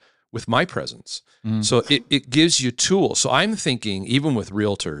located with my presence. So it gives you tools. So I'm thinking, even with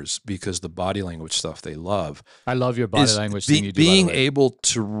realtors, because the body language stuff they love. I love your body language thing you do. Being able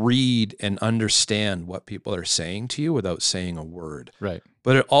to read and understand what people are saying to you without saying a word. Right.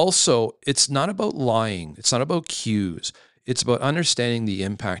 But it's not about lying. It's not about cues. It's about understanding the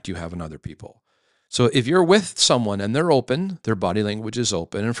impact you have on other people. So if you're with someone and they're open, their body language is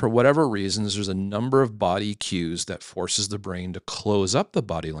open, and for whatever reasons, there's a number of body cues that forces the brain to close up the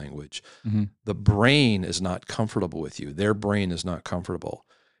body language. The brain is not comfortable with you. Their brain is not comfortable.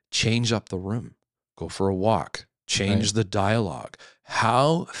 Change up the room. Go for a walk. Change the dialogue.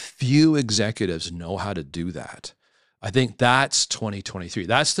 How few executives know how to do that? I think that's 2023.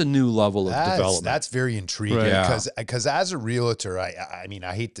 That's the new level of development. That's very intriguing because as a realtor, I mean,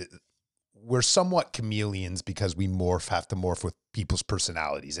 I hate to. We're somewhat chameleons because we have to morph with people's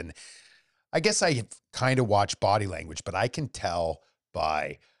personalities. And I guess I kind of watch body language, but I can tell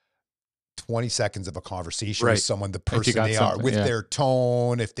by 20 seconds of a conversation with someone, the person they are, with their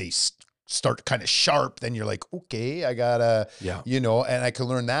tone. If they start kind of sharp, then you're like, okay, I gotta, and I can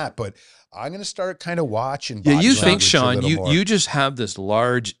learn that. But I'm going to start kind of watching. Yeah, you think, Sean, you just have this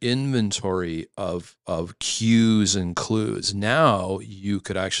large inventory of cues and clues. Now you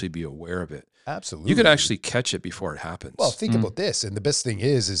could actually be aware of it. Absolutely. You could actually catch it before it happens. Well, think about this. And the best thing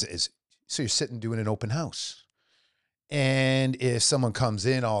is so you're sitting doing an open house. And if someone comes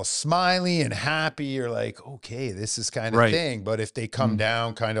in all smiley and happy, you're like, okay, this is kind of thing. But if they come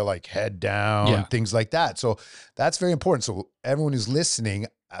down kind of like head down, things like that. So that's very important. So everyone who's listening,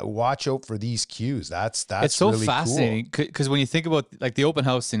 watch out for these cues. That's it's so really fascinating because when you think about like the open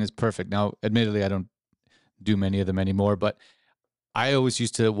house thing is perfect. Now, admittedly, I don't do many of them anymore, but I always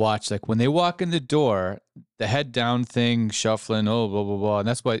used to watch like when they walk in the door, the head down thing, shuffling, blah, blah, blah. And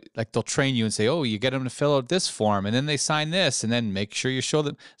that's why like they'll train you and say, oh, you get them to fill out this form and then they sign this and then make sure you show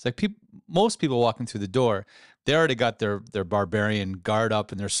them. It's like most people walking through the door, they already got their barbarian guard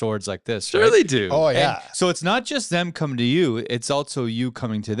up and their swords like this. Sure, right? they do. Oh, yeah. And so it's not just them coming to you, it's also you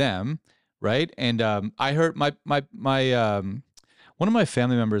coming to them, right? And I heard my one of my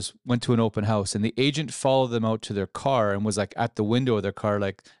family members went to an open house and the agent followed them out to their car and was like at the window of their car,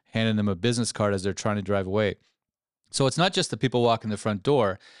 like handing them a business card as they're trying to drive away. So it's not just the people walking the front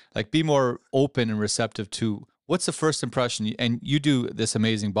door, like be more open and receptive to what's the first impression. And you do this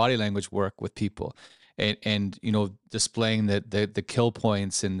amazing body language work with people and displaying the kill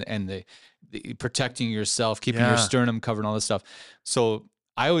points and the protecting yourself, keeping your sternum covered and all this stuff. So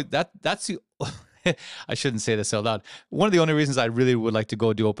that's the I shouldn't say this out loud. One of the only reasons I really would like to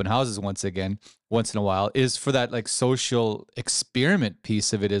go do open houses once in a while is for that like social experiment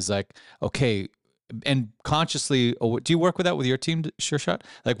piece of it is like, okay, and consciously, do you work with that with your team, Sure Shot?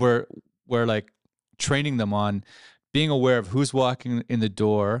 Like we're like training them on being aware of who's walking in the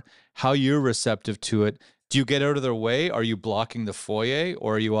door, how you're receptive to it. Do you get out of their way? Are you blocking the foyer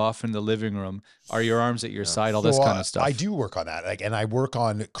or are you off in the living room? Are your arms at your side? All this kind of stuff. I do work on that. And I work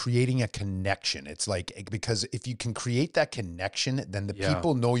on creating a connection. It's like, because if you can create that connection, then the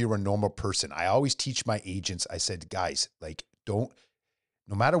people know you're a normal person. I always teach my agents, I said, guys, like no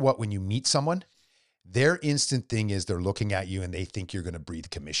matter what, when you meet someone, their instant thing is they're looking at you and they think you're going to breathe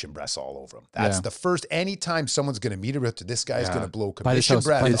commission breaths all over them. That's the first, anytime someone's going to meet a realtor, this guy's going to blow commission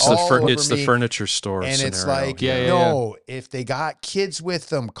breaths all over It's me. the furniture store and scenario. It's like, no, if they got kids with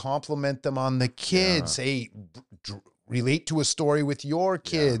them, compliment them on the kids. Hey, relate to a story with your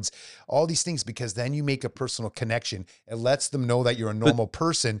kids, all these things, because then you make a personal connection. It lets them know that you're a normal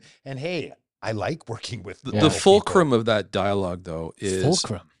person. And hey, I like working with the fulcrum of that dialogue, though,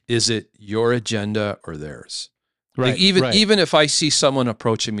 is it your agenda or theirs? Right. Like even if I see someone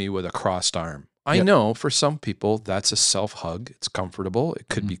approaching me with a crossed arm, I know for some people that's a self-hug. It's comfortable. It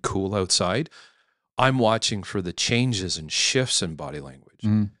could be cool outside. I'm watching for the changes and shifts in body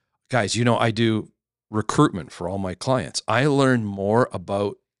language. Guys, you know, I do recruitment for all my clients. I learn more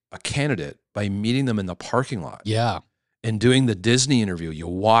about a candidate by meeting them in the parking lot. Yeah. And doing the Disney interview, you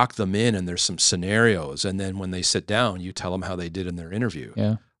walk them in and there's some scenarios. And then when they sit down, you tell them how they did in their interview.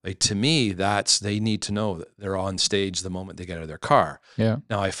 Yeah. Like, to me, they need to know that they're on stage the moment they get out of their car. Yeah.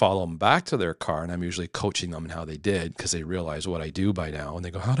 Now I follow them back to their car and I'm usually coaching them on how they did, because they realize what I do by now. And they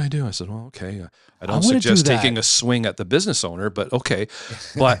go, how'd I do? I said, well, okay. I don't suggest taking a swing at the business owner, but okay.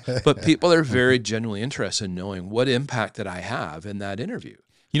 But people are very genuinely interested in knowing what impact did I have in that interview.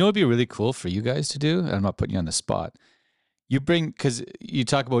 You know, it'd be really cool for you guys to do, and I'm not putting you on the spot. You because you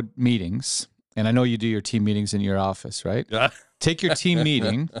talk about meetings, and I know you do your team meetings in your office, right? Yeah. Take your team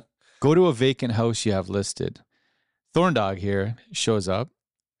meeting, go to a vacant house you have listed. Thorndog here shows up,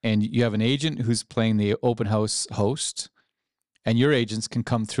 and you have an agent who's playing the open house host, and your agents can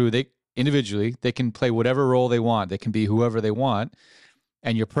come through. They individually, they can play whatever role they want. They can be whoever they want,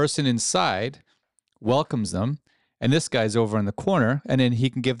 and your person inside welcomes them. And this guy's over in the corner, and then he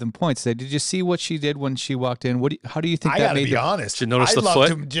can give them points. Say, did you see what she did when she walked in? How do you think that made? I gotta be honest. Did you notice the I'd foot?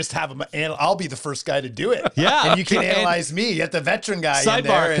 love to just have him, and I'll be the first guy to do it. Yeah, and you can analyze me. You get the veteran guy. Sidebar, in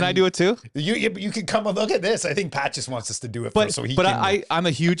there, can I do it too? You can come and look at this. I think Pat just wants us to do it first, so he but can. I'm a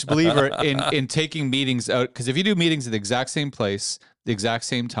huge believer in taking meetings out, because if you do meetings at the exact same place, the exact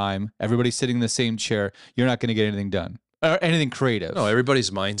same time, everybody's sitting in the same chair, you're not going to get anything done. Or anything creative. No,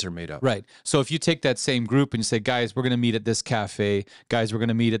 everybody's minds are made up. Right. So if you take that same group and you say, guys, we're going to meet at this cafe. Guys, we're going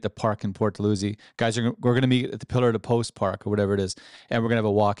to meet at the park in Port Dalhousie. Guys, we're going to meet at the Pillar to Post Park or whatever it is. And we're going to have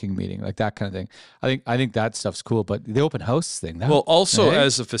a walking meeting, like that kind of thing. I think that stuff's cool. But the open house thing. Also,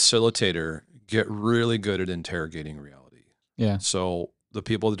 as a facilitator, get really good at interrogating reality. Yeah. So the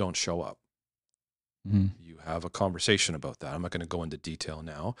people that don't show up, Mm-hmm. you have a conversation about that. I'm not going to go into detail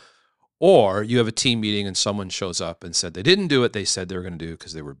now. Or you have a team meeting and someone shows up and said they didn't do what they said they were going to do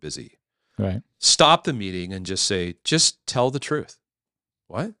because they were busy. Right. Stop the meeting and just say, just tell the truth.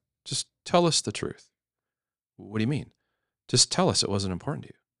 What? Just tell us the truth. What do you mean? Just tell us it wasn't important to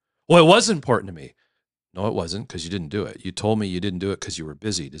you. Well, it was important to me. No, it wasn't, because you didn't do it. You told me you didn't do it because you were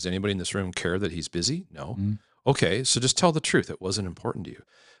busy. Does anybody in this room care that he's busy? No. Mm. Okay, so just tell the truth. It wasn't important to you.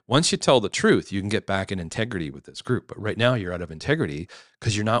 Once you tell the truth, you can get back in integrity with this group. But right now you're out of integrity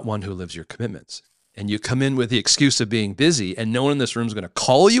because you're not one who lives your commitments. And you come in with the excuse of being busy, and no one in this room is going to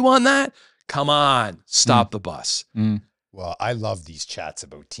call you on that. Come on, stop the bus. Mm. Well, I love these chats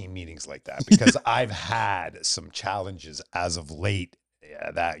about team meetings like that, because I've had some challenges as of late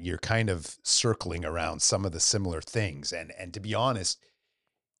that you're kind of circling around some of the similar things. And to be honest,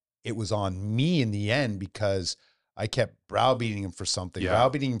 it was on me in the end, because I kept browbeating them for something,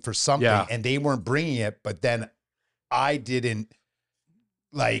 and they weren't bringing it. But then I didn't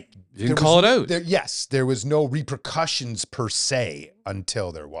you didn't call it out. There was no repercussions per se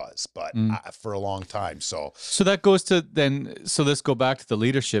until there was, but for a long time. So that goes to so let's go back to the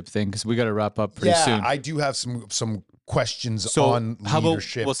leadership thing, because we got to wrap up pretty soon. I do have some questions so on how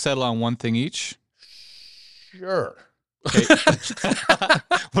leadership. About we'll settle on one thing each? Sure. Okay.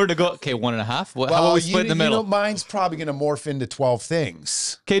 We're to go. Okay, 1.5. How about we split in the middle? Mine's probably going to morph into 12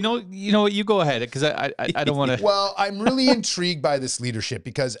 things. Okay, no, you know what? You go ahead, because I don't want to. Well, I'm really intrigued by this leadership,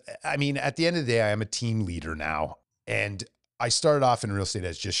 because I mean, at the end of the day, I am a team leader now, and I started off in real estate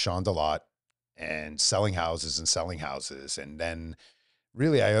as just Sean Delott and selling houses, and then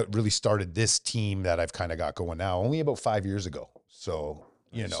I really started this team that I've kind of got going now only about 5 years ago. So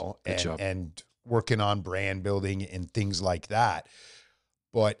and working on brand building and things like that.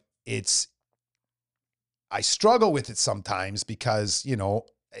 But I struggle with it sometimes, because,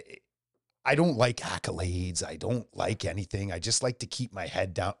 I don't like accolades. I don't like anything. I just like to keep my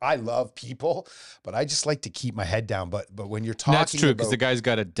head down. I love people, but I just like to keep my head down. But when you're talking, that's true, because the guy's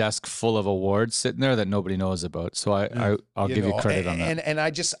got a desk full of awards sitting there that nobody knows about. So I'll give you credit on that. And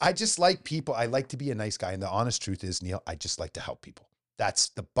I just like people. I like to be a nice guy. And the honest truth is, Neil, I just like to help people. That's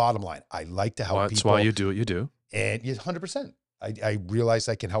the bottom line. I like to help people. That's why you do what you do. And 100%. I realize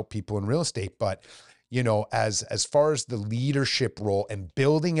I can help people in real estate, but you know, as far as the leadership role and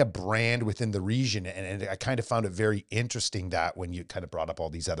building a brand within the region. And I kind of found it very interesting that when you kind of brought up all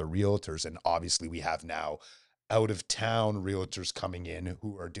these other realtors, and obviously we have now out of town realtors coming in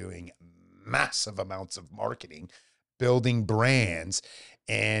who are doing massive amounts of marketing, building brands,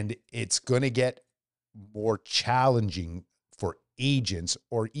 and it's going to get more challenging for agents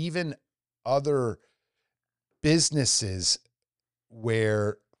or even other businesses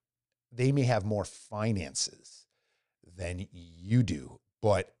where they may have more finances than you do.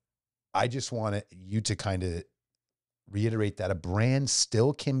 But I just wanted you to kind of reiterate that a brand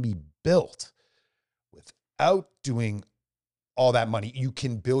still can be built without doing all that money. You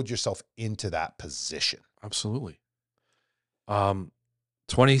can build yourself into that position. Absolutely.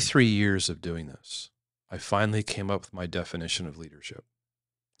 23 years of doing this, I finally came up with my definition of leadership.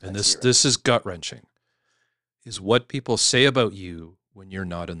 And this is gut-wrenching, is what people say about you when you're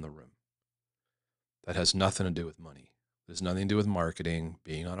not in the room. That has nothing to do with money. There's nothing to do with marketing,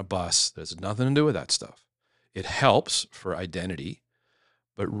 being on a bus. There's nothing to do with that stuff. It helps for identity,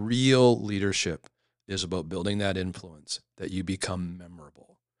 but real leadership is about building that influence, that you become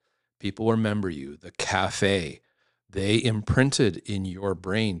memorable. People remember you. The cafe, they imprinted in your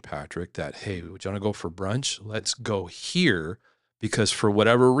brain, Patrick, that, hey, would you want to go for brunch? Let's go here, because for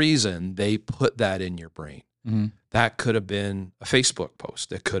whatever reason, they put that in your brain. Mm-hmm. That could have been a Facebook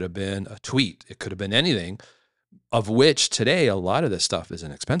post. It could have been a tweet. It could have been anything, of which today a lot of this stuff is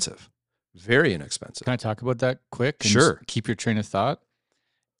inexpensive, very inexpensive. Can I talk about that quick? And Sure. just keep your train of thought.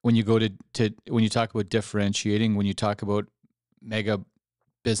 When you go to when you talk about differentiating, when you talk about mega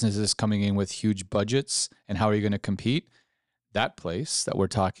businesses coming in with huge budgets and how are you going to compete, that place that we're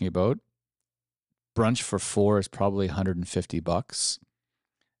talking about, brunch for 4 is probably $150.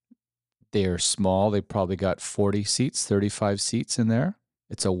 They're small. They probably got 40 seats, 35 seats in there.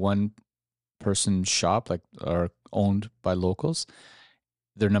 It's a one-person shop, like, are owned by locals.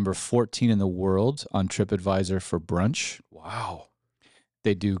 They're number 14 in the world on TripAdvisor for brunch. Wow.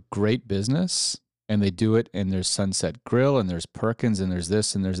 They do great business, and they do it, and there's Sunset Grill, and there's Perkins, and there's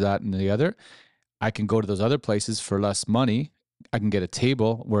this, and there's that, and the other. I can go to those other places for less money. I can get a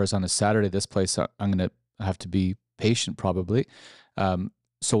table, whereas on a Saturday, this place, I'm going to have to be patient probably.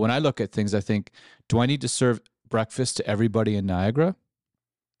 So when I look at things, I think, do I need to serve breakfast to everybody in Niagara?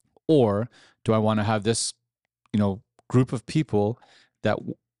 Or do I want to have this, group of people that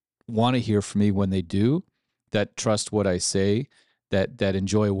want to hear from me when they do, that trust what I say, that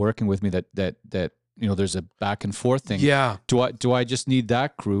enjoy working with me, that there's a back and forth thing. Yeah. Do I just need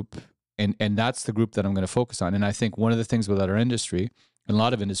that group? And that's the group that I'm going to focus on. And I think one of the things with our industry, and a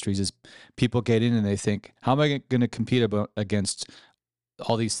lot of industries, is people get in and they think, how am I going to compete against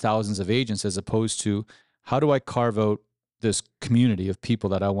all these thousands of agents, as opposed to, how do I carve out this community of people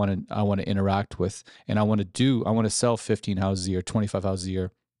that I want to interact with, and I want to sell 15 houses a year, 25 houses a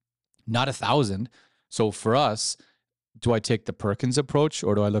year, not 1,000. So for us, do I take the Perkins approach,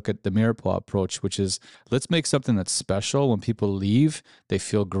 or do I look at the Mirepoix approach, which is, let's make something that's special. When people leave, they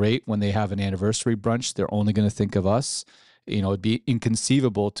feel great. When they have an anniversary brunch, they're only going to think of us. It'd be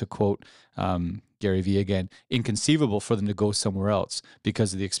inconceivable, to quote Gary Vee again, inconceivable for them to go somewhere else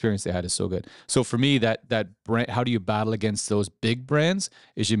because of the experience they had is so good. So for me, that brand, how do you battle against those big brands,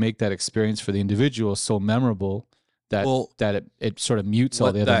 is you make that experience for the individual so memorable that it sort of mutes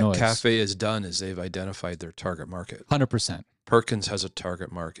all the other noise. What that cafe has done is they've identified their target market. 100%. Perkins has a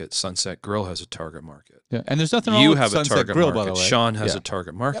target market. Sunset Grill has a target market. Yeah, and there's nothing wrong with Sunset Grill, by the way. Sean has a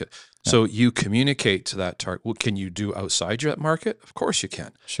target market. Yep. So you communicate to that target. Well, can you do outside that market? Of course you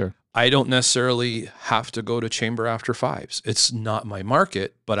can. Sure. I don't necessarily have to go to Chamber after 5s. It's not my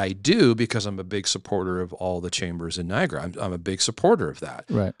market, but I do because I'm a big supporter of all the chambers in Niagara. I'm a big supporter of that.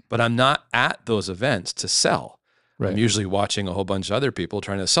 Right. But I'm not at those events to sell. Right. I'm usually watching a whole bunch of other people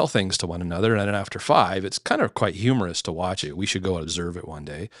trying to sell things to one another. And then after 5, it's kind of quite humorous to watch it. We should go observe it one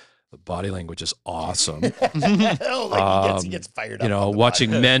day. The body language is awesome. He gets fired up.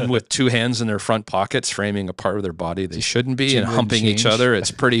 Watching men with 2 hands in their front pockets framing a part of their body they shouldn't be and humping each other. It's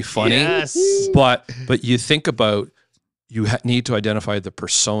pretty funny. Yes. But you think about, you need to identify the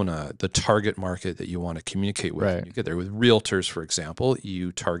persona, the target market that you want to communicate with. Right. You get there with realtors, for example.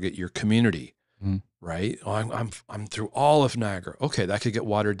 You target your community. Right? Oh, I'm through all of Niagara. Okay, that could get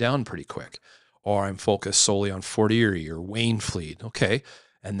watered down pretty quick. Or I'm focused solely on Fort Erie or Waynfleet. Okay.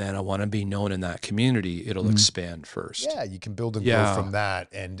 And then I want to be known in that community. It'll expand first. Yeah, you can build and grow from that.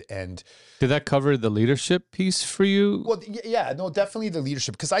 And did that cover the leadership piece for you? Well, yeah, no, definitely the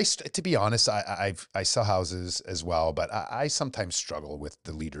leadership. Because to be honest, I sell houses as well, but I sometimes struggle with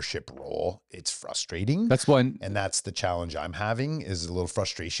the leadership role. It's frustrating. That's one, and that's the challenge I'm having, is a little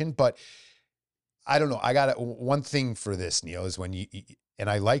frustration. But I don't know. I got one thing for this, Neil, is when and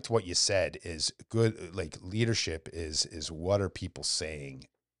I liked what you said, is good. Like, leadership is what are people saying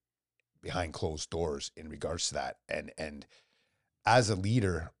behind closed doors in regards to that. And as a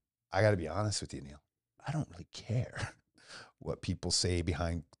leader, I got to be honest with you, Neil, I don't really care what people say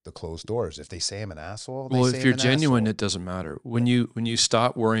behind the closed doors. If they say I'm an asshole, Well, they say if you're I'm an genuine, asshole. it doesn't matter. When you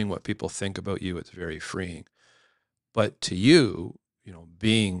stop worrying what people think about you, it's very freeing. But to you,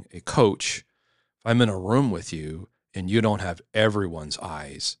 being a coach, if I'm in a room with you and you don't have everyone's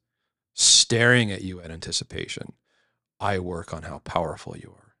eyes staring at you at anticipation, I work on how powerful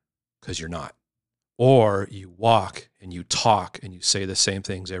you are, because you're not. Or you walk and you talk and you say the same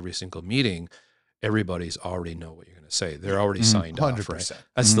things every single meeting. Everybody's already know what you're going to say. They're already signed off, right? 100%.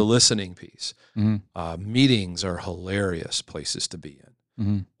 That's the listening piece. Mm-hmm. Meetings are hilarious places to be in.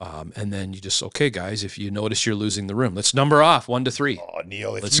 And then you just, okay, guys, if you notice you're losing the room, let's number off 1 to 3. Oh,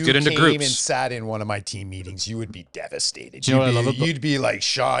 Neil, if Let's you get into came groups. and sat in one of my team meetings, you would be devastated. Do you know what I love about- You'd be like,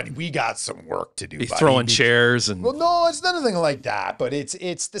 Sean, we got some work to do. Be buddy. throwing chairs and Well, no, it's nothing like that, but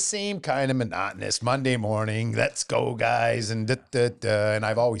it's the same kind of monotonous Monday morning. Let's go, guys, and and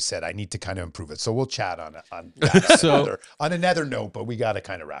I've always said I need to kind of improve it. So we'll chat on that on another note, but we got to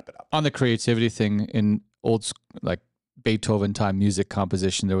kind of wrap it up. On the creativity thing, in like Beethoven time music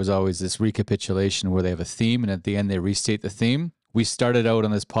composition, there was always this recapitulation where they have a theme, and at the end they restate the theme. We started out on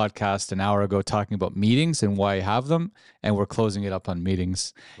this podcast an hour ago talking about meetings and why you have them, and we're closing it up on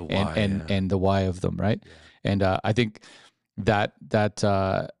meetings and the why of them, right? Yeah. And I think that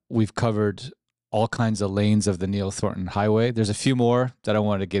we've covered all kinds of lanes of the Neil Thornton Highway. There's a few more that I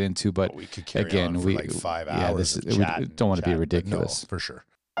wanted to get into, but we could carry again, on for like 5 hours. We don't want to be ridiculous. No, for sure.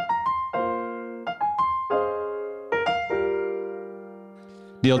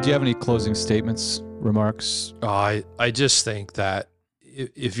 Neil, do you have any closing statements, remarks? I just think that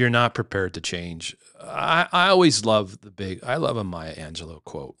if you're not prepared to change, I always love I love a Maya Angelou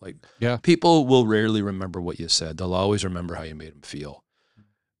quote. Like, people will rarely remember what you said. They'll always remember how you made them feel.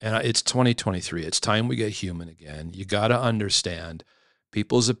 And it's 2023. It's time we get human again. You got to understand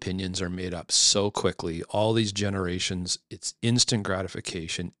people's opinions are made up so quickly. All these generations, it's instant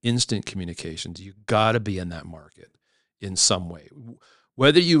gratification, instant communications. You got to be in that market in some way.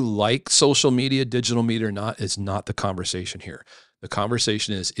 Whether you like social media, digital media or not, is not the conversation here. The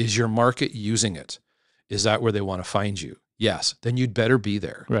conversation is your market using it? Is that where they want to find you? Yes, then you'd better be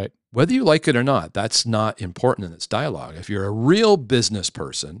there. Right. Whether you like it or not, that's not important in this dialogue. If you're a real business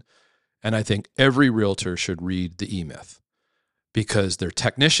person, and I think every realtor should read the E-Myth, because they're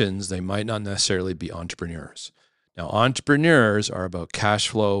technicians, they might not necessarily be entrepreneurs. Now, entrepreneurs are about cash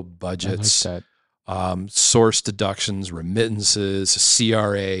flow, budgets, source deductions, remittances,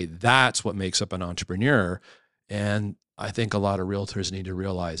 CRA. That's what makes up an entrepreneur. And I think a lot of realtors need to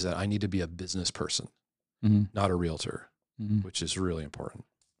realize that I need to be a business person, not a realtor, which is really important.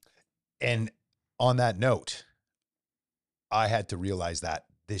 And on that note, I had to realize that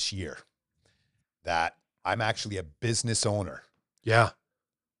this year, that I'm actually a business owner. Yeah.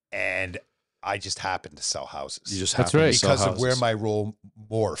 And I just happen to sell houses. You just happen to sell houses. Because of where my role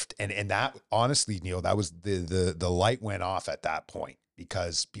morphed. And that, honestly, Neil, that was the light went off at that point.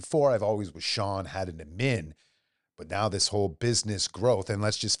 Because before, I've always with Sean had an admin, but now this whole business growth, and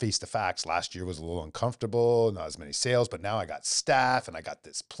let's just face the facts, last year was a little uncomfortable, not as many sales, but now I got staff and I got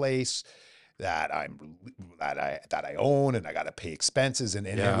this place that I own, and I got to pay expenses, and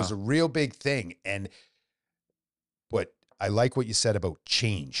it was a real big thing. But I like what you said about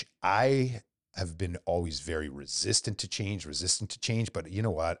change. I have been always very resistant to change, but you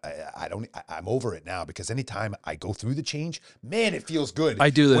know what? I'm over it now, because anytime I go through the change, man, it feels good. I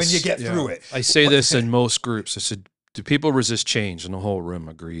do this when you get through it. I say this in most groups. I said, do people resist change? And the whole room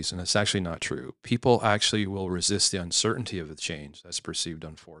agrees. And it's actually not true. People actually will resist the uncertainty of the change that's perceived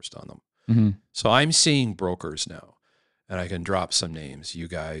unforced on them. Mm-hmm. So I'm seeing brokers now, and I can drop some names. You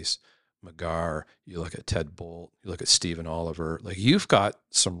guys, McGar, you look at Ted Bolt, you look at Stephen Oliver. Like, you've got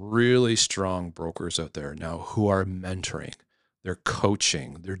some really strong brokers out there now who are mentoring, they're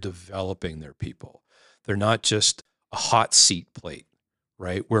coaching, they're developing their people. They're not just a hot seat plate,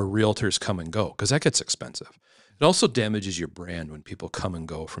 right, where realtors come and go, because that gets expensive. It also damages your brand when people come and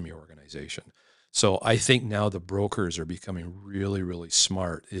go from your organization. So I think now the brokers are becoming really, really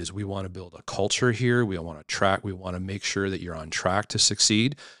smart. Is we want to build a culture here. We want to make sure that you're on track to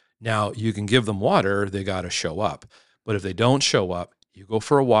succeed. Now, you can give them water, they got to show up. But if they don't show up, you go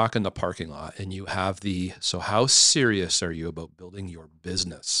for a walk in the parking lot and you have so how serious are you about building your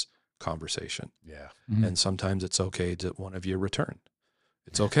business conversation? Yeah. Mm-hmm. And sometimes it's okay to one of you return.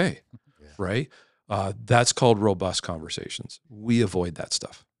 It's okay, right? That's called robust conversations. We avoid that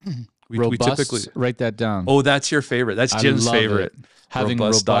stuff. We Robust, typically. write that down. Oh, that's your favorite. That's Jim's love favorite. it. Having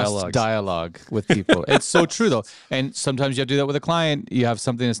Robust robust dialogue with people. It's so true though. And sometimes you have to do that with a client. You have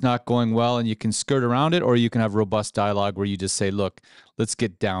something that's not going well and you can skirt around it, or you can have robust dialogue where you just say, look, let's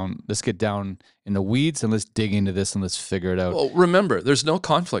get down in the weeds and let's dig into this and let's figure it out. Well, remember, there's no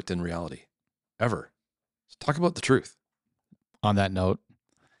conflict in reality, ever. Let's talk about the truth. On that note,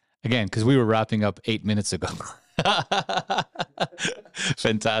 again, because we were wrapping up 8 minutes ago.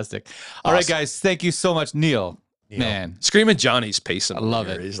 Fantastic. All right, guys. Thank you so much, Neil. Man, Screaming Johnny's pacing. I love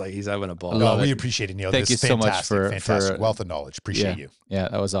here. it. He's having a ball. No, we appreciate it, Neil. Thank you so much for fantastic wealth of knowledge. Appreciate you. Yeah,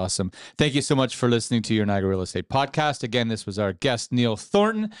 that was awesome. Thank you so much for listening to your Niagara Real Estate Podcast. Again, this was our guest, Neil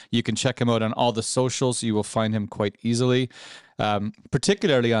Thornton. You can check him out on all the socials. You will find him quite easily,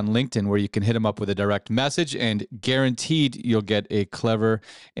 particularly on LinkedIn, where you can hit him up with a direct message, and guaranteed you'll get a clever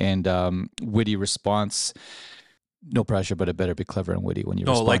and witty response. No pressure, but it better be clever and witty when you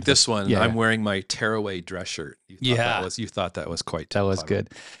respond. Oh, like this one. Yeah, I'm wearing my tearaway dress shirt. You thought that was quite That was clever. good.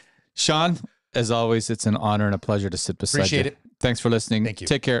 Sean, as always, it's an honor and a pleasure to sit beside Appreciate you. it. Thanks for listening. Thank you.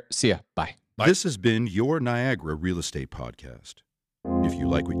 Take care. See ya. Bye. This has been your Niagara Real Estate Podcast. If you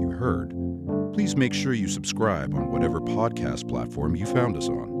like what you heard, please make sure you subscribe on whatever podcast platform you found us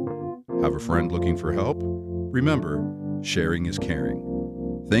on. Have a friend looking for help? Remember, sharing is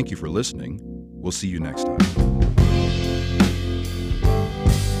caring. Thank you for listening. We'll see you next time.